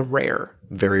 the rare.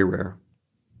 Very rare.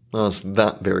 Well, it's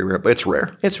not very rare, but it's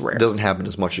rare. It's rare. It doesn't happen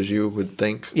as much as you would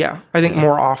think. Yeah. I think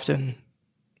more often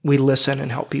we listen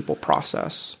and help people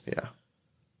process. Yeah.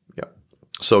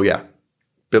 So,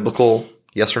 biblical,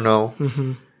 yes or no.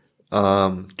 Mm-hmm.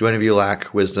 Do any of you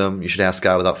lack wisdom? You should ask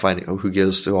God who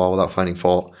gives to all without finding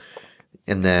fault.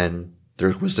 And then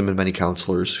there's wisdom in many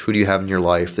counselors. Who do you have in your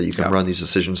life that you can run these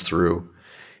decisions through?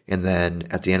 And then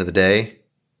at the end of the day,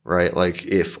 right, like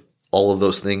if all of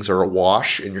those things are a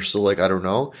wash and you're still like, I don't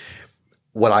know,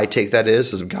 what I take that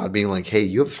is God being like, hey,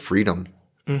 you have freedom.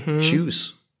 Mm-hmm.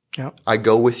 Choose. Yep. I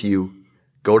go with you.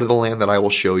 Go to the land that I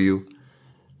will show you.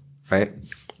 Right?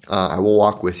 I will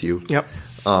walk with you. Yep.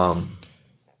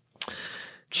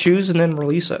 Choose and then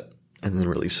release it.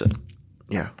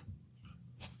 Yeah.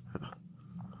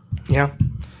 Yeah.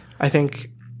 I think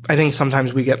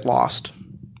sometimes we get lost.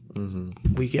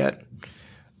 Mm-hmm. We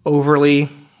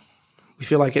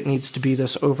feel like it needs to be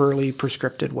this overly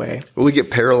prescripted way. Well, we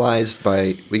get paralyzed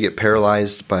by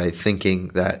thinking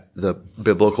that the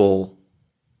biblical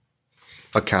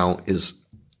account is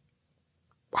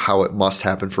how it must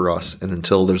happen for us, and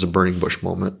until there's a burning bush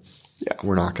moment,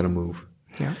 we're not going to move.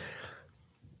 Yeah.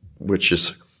 Which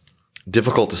is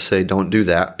difficult to say don't do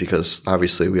that, because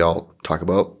obviously we all talk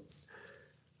about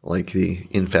like the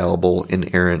infallible,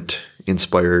 inerrant,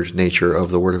 inspired nature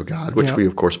of the Word of God, which we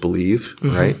of course believe,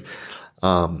 right?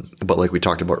 But like we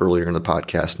talked about earlier in the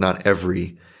podcast, not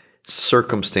every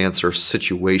circumstance or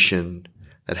situation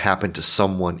that happened to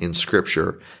someone in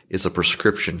Scripture is a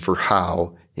prescription for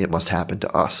how it must happen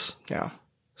to us. Yeah.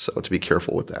 So to be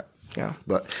careful with that. Yeah.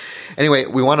 But anyway,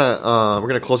 we're going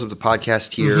to close up the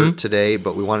podcast here today,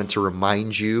 but we wanted to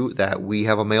remind you that we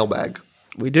have a mailbag.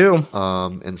 We do.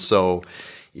 And so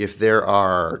if there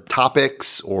are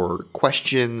topics or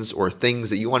questions or things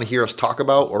that you want to hear us talk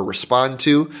about or respond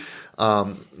to,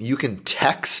 you can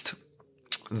text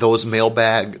those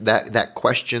mailbag, that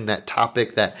question, that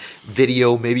topic, that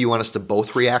video. Maybe you want us to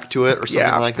both react to it or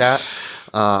something like that.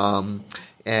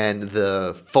 And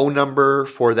the phone number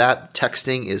for that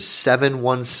texting is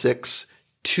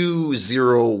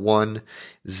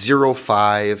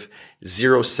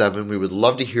 716-201-0507. We would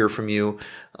love to hear from you.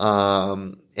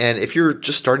 And if you're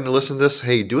just starting to listen to this,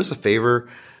 hey, do us a favor.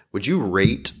 Would you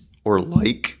rate or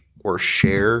like or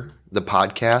share the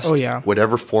podcast? Oh, yeah.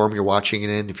 Whatever form you're watching it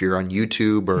in. If you're on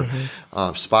YouTube or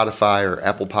Spotify or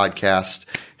Apple Podcast,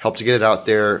 help to get it out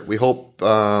there. We hope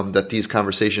that these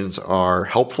conversations are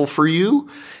helpful for you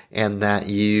and that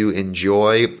you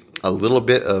enjoy a little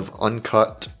bit of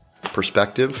uncut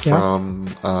perspective from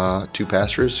two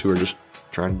pastors who are just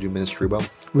trying to do ministry well.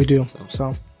 We do.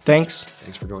 So thanks.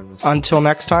 Thanks for joining us. Until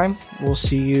next time, we'll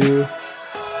see you then.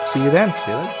 See you then.